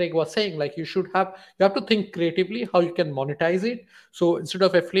 as Craig was saying, like, you have to think creatively how you can monetize it. So instead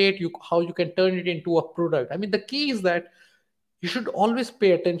of affiliate, how you can turn it into a product. I mean, the key is that you should always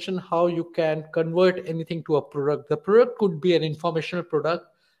pay attention how you can convert anything to a product. The product could be an informational product,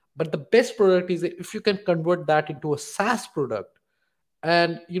 but the best product is if you can convert that into a SaaS product,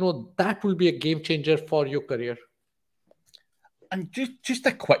 and that will be a game changer for your career. And just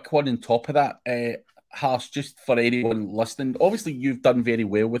a quick one on top of that, Harsh, just for anyone listening. Obviously, you've done very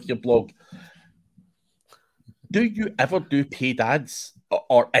well with your blog. Do you ever do paid ads,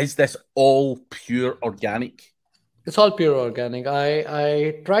 or is this all pure organic? It's all pure organic.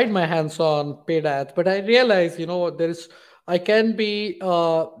 I tried my hands on paid ads, but I realized, I can be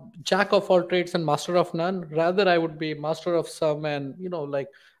jack of all trades and master of none. Rather, I would be master of some, and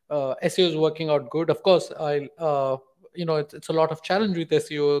SEO is working out good. Of course, it's a lot of challenge with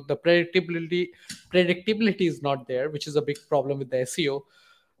SEO. The predictability is not there, which is a big problem with the SEO.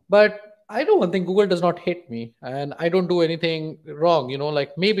 But I know one thing: Google does not hate me, and I don't do anything wrong.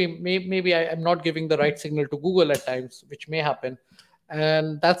 Like, maybe I'm not giving the right signal to Google at times, which may happen,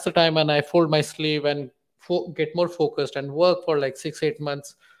 and that's the time when I fold my sleeve and get more focused and work for like 6-8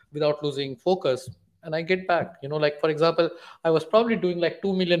 months without losing focus, and I get back. Like, for example, I was probably doing like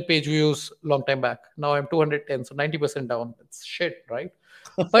 2 million page views long time back. Now I'm 210, so 90% down. It's shit, right?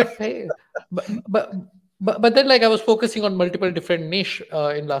 But hey, but then, like, I was focusing on multiple different niche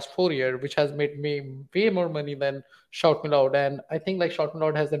in last 4 years, which has made me way more money than Shout Me Loud. And I think like Shout Me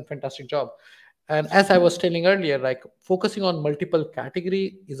Loud has done a fantastic job. And as I was telling earlier, like, focusing on multiple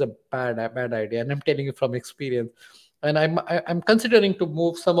category is a bad idea, and I'm telling you from experience. And I'm considering to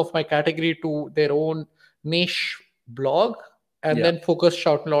move some of my category to their own niche blog, and then focus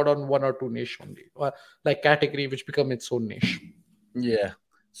Shout Me Loud on 1 or 2 niche only, or like category which become its own niche. Yeah.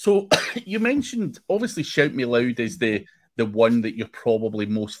 So you mentioned, obviously, Shout Me Loud is the one that you're probably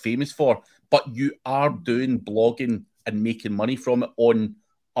most famous for, but you are doing blogging and making money from it on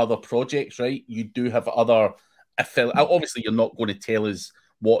other projects, right? You do have other affiliate. Obviously, you're not going to tell us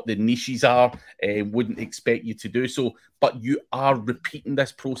what the niches are. Wouldn't expect you to do so, but you are repeating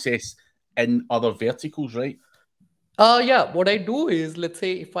this process in other verticals, right? Yeah. What I do is, let's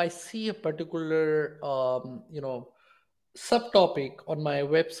say, if I see a particular, subtopic on my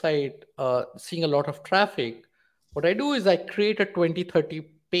website, seeing a lot of traffic, what I do is I create a 20-30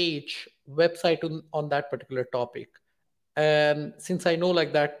 page website on that particular topic. And since I know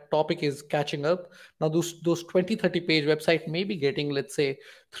like that topic is catching up, now those 20-30 page website may be getting, let's say,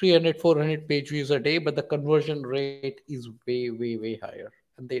 300-400 page views a day, but the conversion rate is way higher,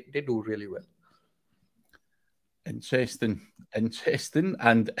 and they do really well. Interesting, interesting.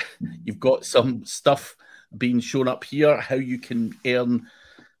 And you've got some stuff being shown up here, how you can earn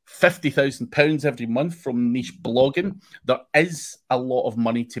 £50,000 every month from niche blogging. There is a lot of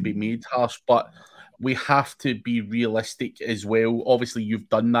money to be made, Harsh, but we have to be realistic as well. Obviously, you've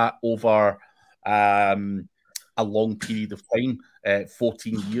done that over a long period of time,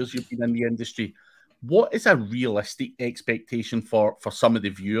 14 years you've been in the industry. What is a realistic expectation for some of the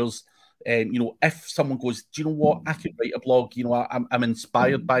viewers? If someone goes, do you know what, I could write a blog, I'm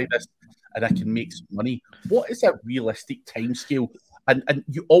inspired by this and I can make some money. What is a realistic timescale? And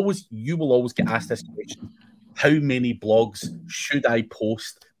you will always get asked this question: how many blogs should I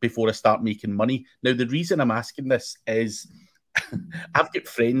post before I start making money? Now, the reason I'm asking this is I've got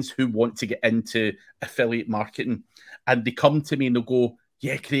friends who want to get into affiliate marketing, and they come to me and they'll go,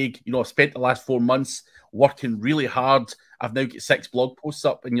 yeah, Craig, I spent the last 4 months working really hard. I've now got 6 blog posts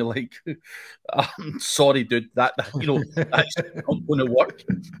up, and you're like, I'm sorry, dude, that's not going to work.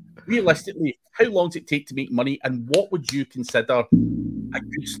 Realistically, how long does it take to make money, and what would you consider a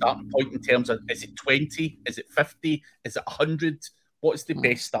good starting point in terms of, is it 20, is it 50, is it 100? What's the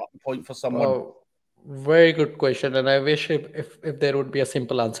best starting point for someone? Oh, very good question, and I wish if there would be a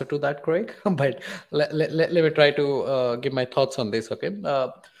simple answer to that, Craig. But let me try to give my thoughts on this. Okay.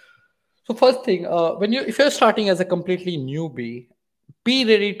 So first thing, if you're starting as a completely newbie, be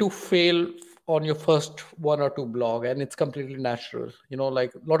ready to fail on your first 1 or 2 blog, and it's completely natural.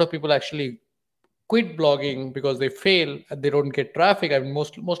 Like a lot of people actually quit blogging because they fail and they don't get traffic. I mean,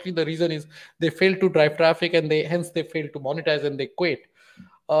 mostly the reason is they fail to drive traffic, and they fail to monetize, and they quit.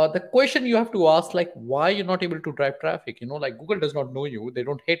 The question you have to ask, like, why you're not able to drive traffic? Like Google does not know you, they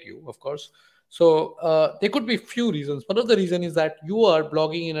don't hate you, of course. So there could be few reasons. One of the reason is that you are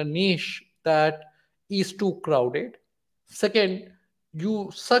blogging in a niche that is too crowded. Second,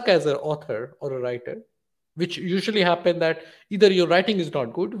 you suck as an author or a writer, which usually happen that either your writing is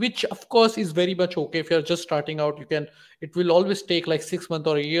not good, which of course is very much okay. If you're just starting out, it will always take like 6 months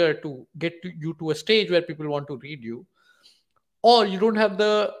or a year to get you to a stage where people want to read you. Or you don't have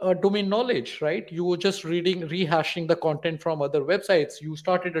the domain knowledge, right? You were just rehashing the content from other websites. You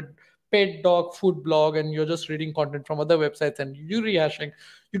started a pet dog food blog, and you're just reading content from other websites, and you rehashing.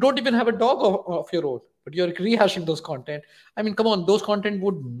 You don't even have a dog of your own, but you're rehashing those content. I mean, come on, those content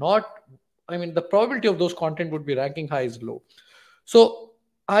would not, I mean, the probability of those content would be ranking high is low. So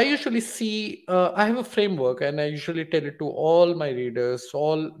I usually see, I have a framework, and I usually tell it to all my readers,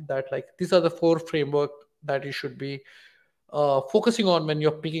 all that, like, these are the 4 framework that you should be focusing on when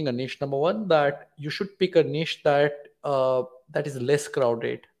you're picking a niche. Number one, that you should pick a niche that is less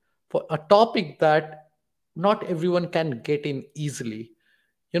crowded, for a topic that not everyone can get in easily.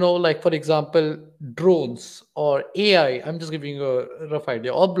 Like for example, drones or AI. I'm just giving you a rough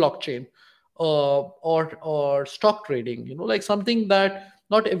idea, or blockchain, or stock trading. Like something that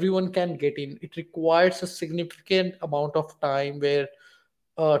not everyone can get in. It requires a significant amount of time where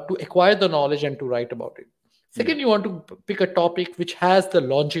to acquire the knowledge and to write about it. Second, you want to pick a topic which has the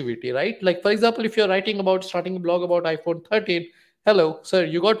longevity, right? Like, for example, if you're writing about starting a blog about iPhone 13, hello, sir,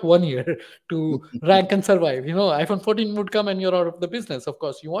 you got 1 year to rank and survive. iPhone 14 would come and you're out of the business. Of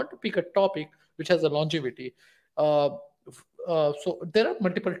course, you want to pick a topic which has a longevity. So there are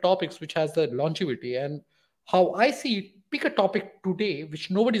multiple topics which has the longevity. And how I see it, pick a topic today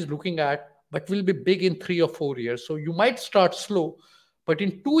which nobody's looking at, but will be big in 3 or 4 years. So you might start slow, but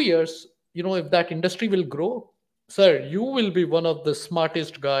in 2 years, if that industry will grow, sir, you will be one of the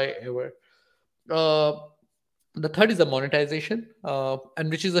smartest guy ever. The third is the monetization, and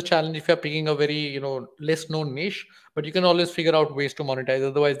which is a challenge if you're picking a very less known niche, but you can always figure out ways to monetize.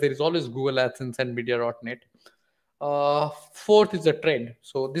 Otherwise, there is always Google AdSense and Media.net. Fourth is the trend.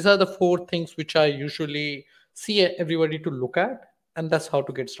 So these are the 4 things which I usually see everybody to look at, and that's how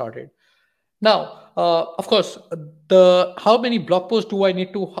to get started. Now, of course, how many blog posts do I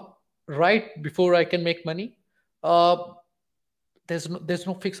need to write before I can make money? There's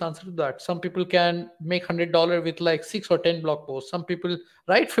no fixed answer to that. Some people can make $100 with like 6 or 10 blog posts. Some people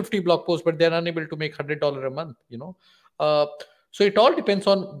write 50 blog posts, but they're unable to make $100 a month. So it all depends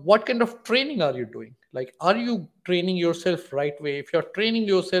on what kind of training are you doing. Like, are you training yourself right way? If you're training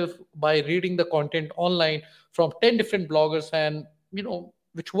yourself by reading the content online from 10 different bloggers, and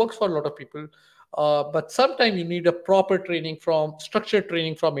which works for a lot of people, but sometimes you need a proper training, from structured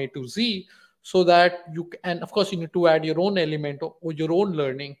training from A to Z, so that and of course you need to add your own element or your own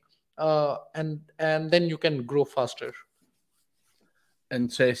learning, and then you can grow faster.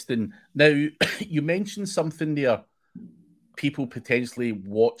 Interesting. Now, you mentioned something there. People potentially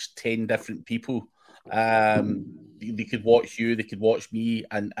watch 10 different people. They could watch you, they could watch me,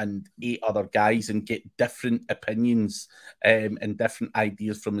 and 8 other guys and get different opinions and different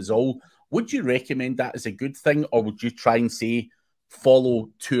ideas from us all. Would you recommend that as a good thing, or would you try and say follow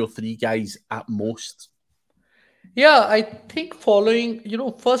 2 or 3 guys at most? Yeah, I think following,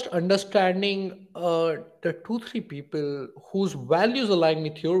 first understanding the 2, 3 people whose values align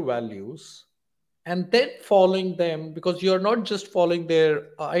with your values, and then following them, because you're not just following their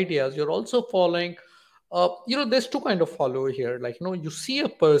ideas, you're also following. There's two kind of follower here. Like, you see a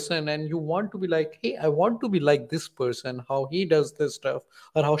person and you want to be like, hey, I want to be like this person, how he does this stuff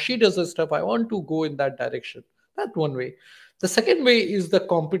or how she does this stuff. I want to go in that direction. That's one way. The second way is the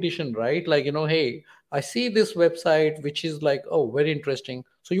competition, right? Like, hey, I see this website which is like, oh, very interesting.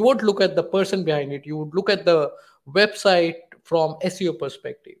 So you won't look at the person behind it. You would look at the website from SEO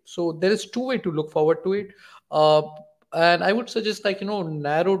perspective. So there is two way to look forward to it. Uh, and I would suggest, like,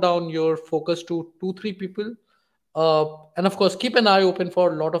 narrow down your focus to 2, 3 people. And of course, keep an eye open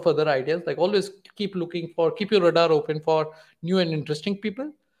for a lot of other ideas. Like, always keep your radar open for new and interesting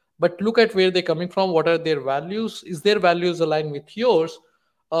people. But look at where they're coming from. What are their values? Is their values aligned with yours?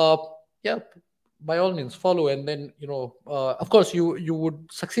 Uh, yeah, by all means follow. And then, of course, you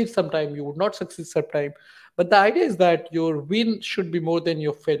would succeed sometime, you would not succeed sometime. But the idea is that your win should be more than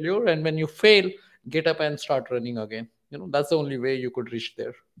your failure. And when you fail, get up and start running again. That's the only way you could reach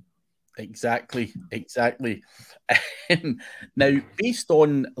there. Exactly. Now, based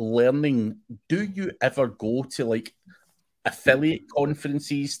on learning, do you ever go to like affiliate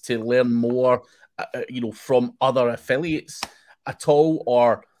conferences to learn more, from other affiliates at all,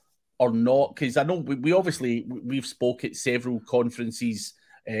 or not? Because I know we obviously we've spoke at several conferences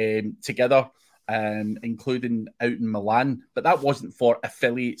together, including out in Milan, but that wasn't for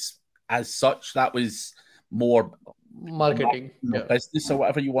affiliates as such. That was more Marketing, yeah. business or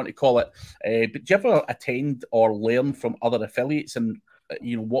whatever you want to call it. But do you ever attend or learn from other affiliates, and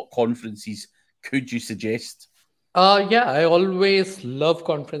what conferences could you suggest? Yeah, I always love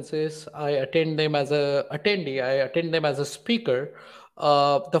conferences. I attend them as a attendee. I attend them as a speaker.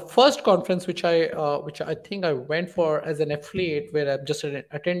 The first conference which I think I went for as an affiliate, where I'm just an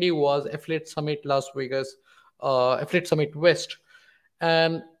attendee, was Affiliate Summit Las Vegas, Affiliate Summit West,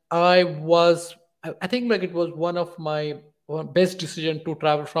 and I think like it was one of my best decision to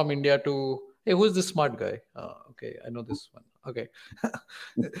travel from India to. Hey, who's this smart guy? Okay, I know this one. Okay,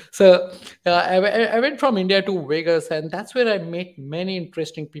 so I went from India to Vegas, and that's where I met many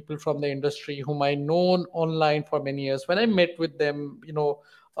interesting people from the industry whom I known online for many years. When I met with them,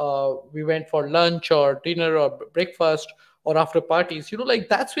 we went for lunch or dinner or breakfast or after parties. Like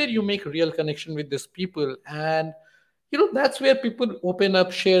that's where you make real connection with these people, and that's where people open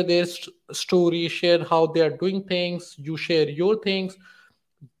up, share their story, share how they are doing things. You share your things.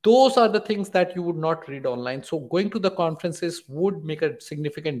 Those are the things that you would not read online. So going to the conferences would make a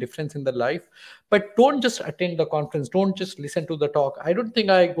significant difference in the life. But don't just attend the conference, don't just listen to the talk. I don't think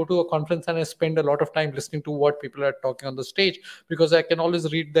I go to a conference and I spend a lot of time listening to what people are talking on the stage, because I can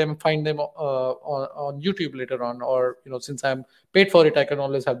always read them, find them on YouTube later on, or since I'm paid for it, I can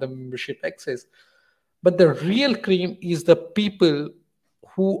always have the membership access. But the real cream is the people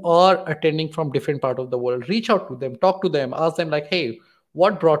who are attending from different part of the world. Reach out to them, talk to them, ask them like, hey,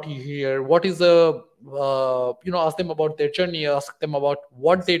 what brought you here? What is the ask them about their journey, ask them about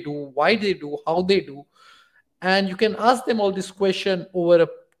what they do, why they do, how they do. And you can ask them all this question over a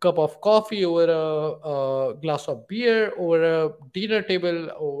cup of coffee, over a glass of beer, over a dinner table,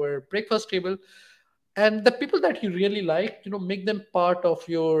 over breakfast table. And the people that you really like, make them part of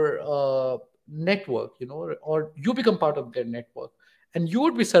your network, or you become part of their network. And you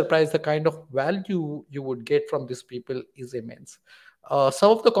would be surprised, the kind of value you would get from these people is immense.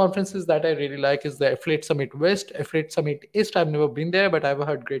 Some of the conferences that I really like is the Affiliate Summit West, Affiliate Summit East. I've never been there, but I've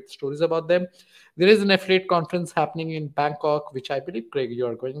heard great stories about them. There is an affiliate conference happening in Bangkok, which I believe, Craig, you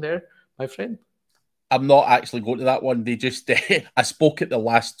are going there, my friend. I'm not actually going to that one. They just I spoke at the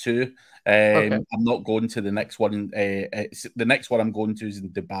last two. Okay. I'm not going to the next one. The next one I'm going to is in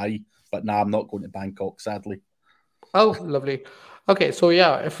Dubai, but now I'm not going to Bangkok, sadly. Oh, lovely. Okay, so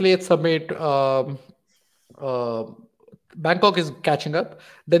yeah, Affiliate Summit. Uh, Bangkok is catching up.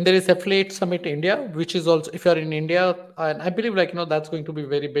 Then there is Affiliate Summit India, which is also, if you're in India, and I believe like that's going to be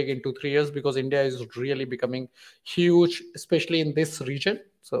very big in 2 3 years, because India is really becoming huge, especially in this region.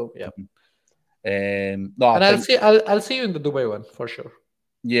 So yeah. No, And I'll see you in the Dubai one for sure.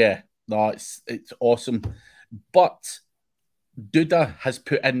 Yeah, no, it's awesome. But Duda has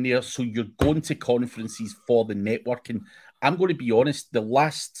put in there, so you're going to conferences for the networking. I'm going to be honest, the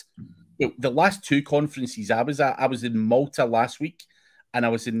last two conferences I was at, I was in Malta last week and I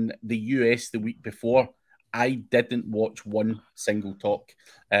was in the US the week before. I didn't watch one single talk.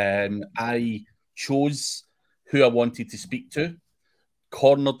 I chose who I wanted to speak to,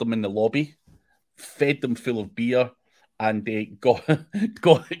 cornered them in the lobby, fed them full of beer, and got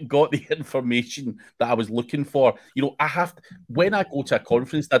the information that I was looking for. You know, when I go to a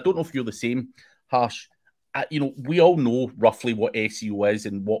conference, I don't know if you're the same, Harsh. We all know roughly what SEO is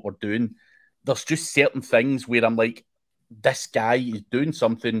and what we're doing. There's just certain things where I'm like, this guy is doing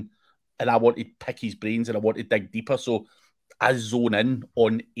something and I want to pick his brains and I want to dig deeper. So I zone in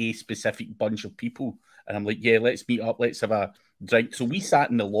on a specific bunch of people and I'm like, yeah, let's meet up, let's have a drink. So we sat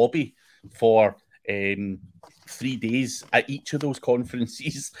in the lobby for 3 days at each of those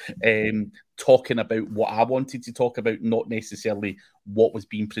conferences, talking about what I wanted to talk about, not necessarily what was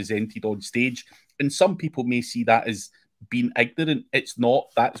being presented on stage. And some people may see that as being ignorant. It's not.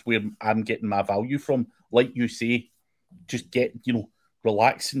 That's where I'm getting my value from. Like you say, just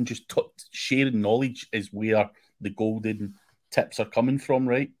relaxing, just sharing knowledge is where the golden tips are coming from,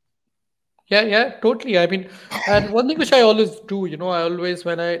 right? Yeah, totally. I mean, and one thing which I always do, let's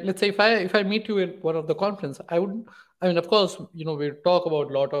say if I meet you in one of the conference, I mean, of course, we talk about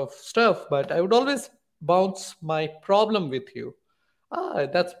a lot of stuff, but I would always bounce my problem with you.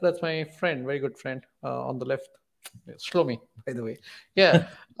 That's my friend, very good friend, on the left. Shlomi, by the way. Yeah.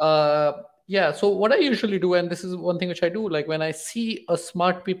 Yeah. So what I usually do, and this is one thing which I do, like when I see a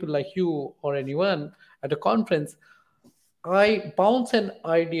smart people like you or anyone at a conference, I bounce an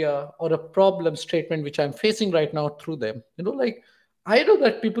idea or a problem statement which I'm facing right now through them. Like I know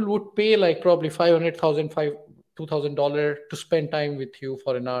that people would pay like probably $2,000 to spend time with you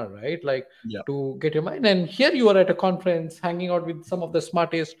for an hour, right? Like Yeah. to get your mind. And here you are at a conference, hanging out with some of the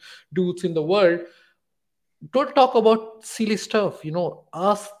smartest dudes in the world. Don't talk about silly stuff.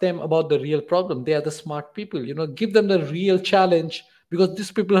 Ask them about the real problem. They are the smart people. Give them the real challenge because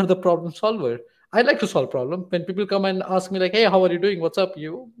these people are the problem solver. I like to solve problem. When people come and ask me like, "Hey, how are you doing? What's up,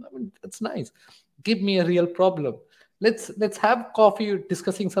 you?" I mean, it's nice. Give me a real problem. Let's have coffee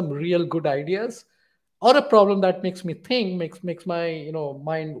discussing some real good ideas or a problem that makes me think, makes my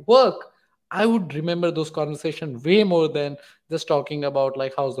mind work. I would remember those conversations way more than just talking about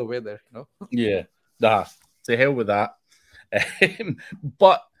like how's the weather. Yeah. Nah, to hell with that.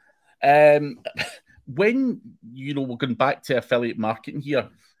 But when we're going back to affiliate marketing here,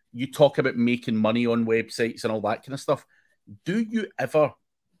 you talk about making money on websites and all that kind of stuff. Do you ever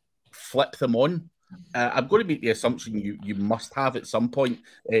flip them on? I'm going to make the assumption you must have at some point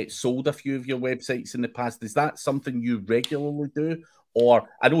sold a few of your websites in the past. Is that something you regularly do? Or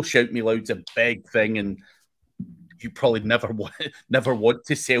I know Shout Me Loud's a big thing and you probably never want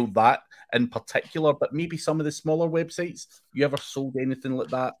to sell that in particular, but maybe some of the smaller websites, you ever sold anything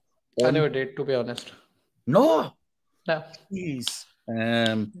like that? I never did, to be honest. No. No. Jeez.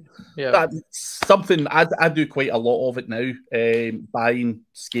 Yeah. That's something I do quite a lot of it now. Buying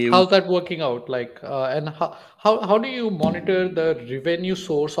scale. How's that working out? Like, and how do you monitor the revenue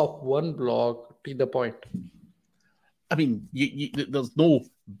source of one blog to the point? I mean, there's no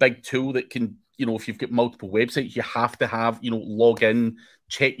big tool that can, if you've got multiple websites, you have to have, log in,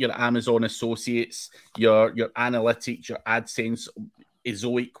 check your Amazon Associates, your analytics, your AdSense,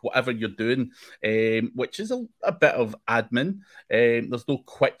 Ezoic, whatever you're doing, which is a bit of admin. There's no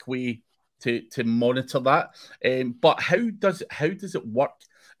quick way to monitor that. But how does it work?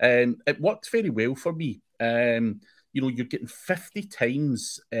 It works very well for me. You're getting 50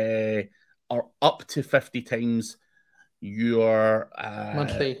 times or up to 50 times your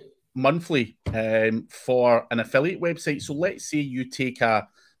monthly for an affiliate website. So let's say you take a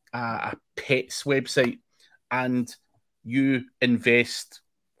pets website and you invest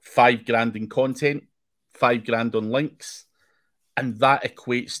 $5,000 in content, $5,000 on links, and that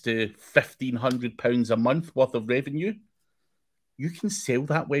equates to £1,500 a month worth of revenue. You can sell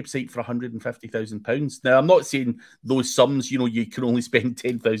that website for £150,000. Now, I'm not saying those sums, you can only spend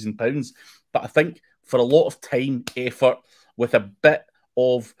 £10,000, but I think for a lot of time, effort, with a bit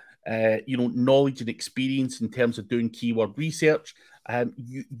of knowledge and experience in terms of doing keyword research,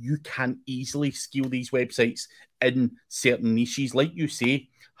 you can easily scale these websites in certain niches. Like you say,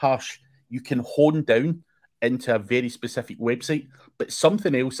 Harsh, you can hone down into a very specific website. But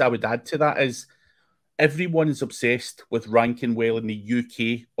something else I would add to that is everyone is obsessed with ranking well in the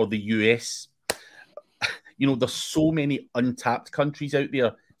UK or the US. There's so many untapped countries out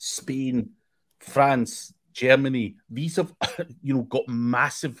there. Spain, France, Germany. These have, got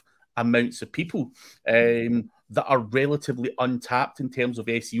massive amounts of people that are relatively untapped in terms of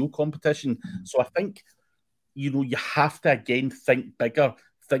SEO competition. So I think you have to, again, think bigger,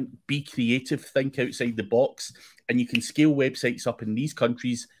 be creative, think outside the box, and you can scale websites up in these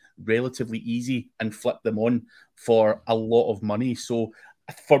countries relatively easy and flip them on for a lot of money. So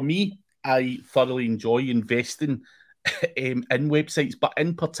for me, I thoroughly enjoy investing in websites, but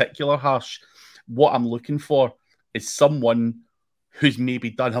in particular, Harsh, what I'm looking for is someone who's maybe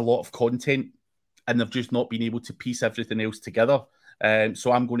done a lot of content and they've just not been able to piece everything else together.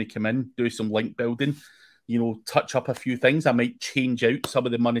 So I'm going to come in, do some link building, touch up a few things. I might change out some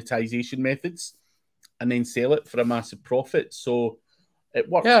of the monetization methods and then sell it for a massive profit. So it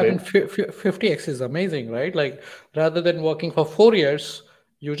works Yeah, I well. mean, 50x is amazing, right? Like, rather than working for 4 years,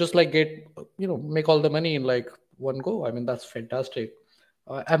 you just like get, make all the money in like one go. I mean, that's fantastic.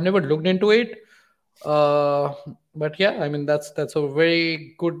 I've never looked into it, uh, but yeah, I mean, that's a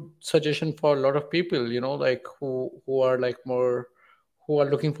very good suggestion for a lot of people, like who are like more, who are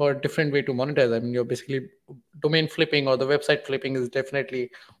looking for a different way to monetize. I mean, you're basically domain flipping or the website flipping is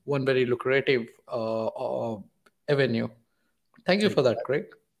definitely one very lucrative avenue. Thank you for that, Craig.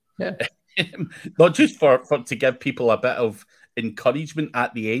 Yeah. Not just for to give people a bit of encouragement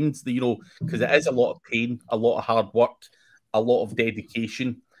at the end, because it is a lot of pain, a lot of hard work, a lot of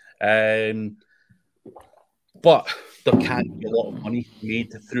dedication. But there can be a lot of money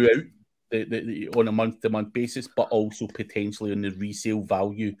made throughout on a month-to-month basis, but also potentially on the resale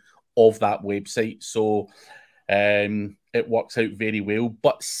value of that website. So it works out very well.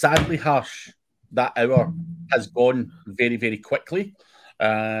 But sadly, Harsh, that hour has gone very, very quickly.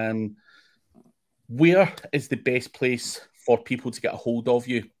 Where is the best place for people to get a hold of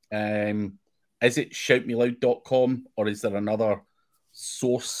you? Is it shoutmeloud.com or is there another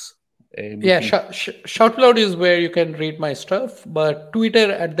source? Yeah, ShoutLoud is where you can read my stuff, but Twitter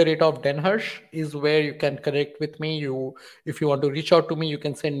 @denharsh is where you can connect with me. If you want to reach out to me, you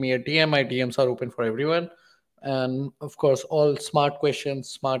can send me a DM. My DMs are open for everyone. And of course, all smart questions,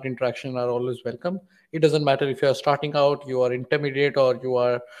 smart interaction are always welcome. It doesn't matter if you're starting out, you are intermediate, or you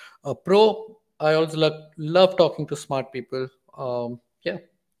are a pro. I always love talking to smart people. Yeah.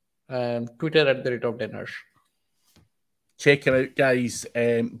 And Twitter @denharsh. Check it out, guys.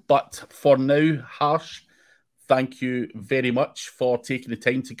 But for now, Harsh, thank you very much for taking the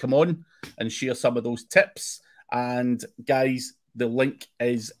time to come on and share some of those tips. And guys, the link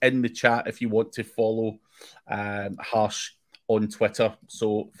is in the chat if you want to follow Harsh on Twitter.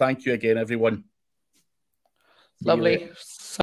 So thank you again, everyone. Lovely.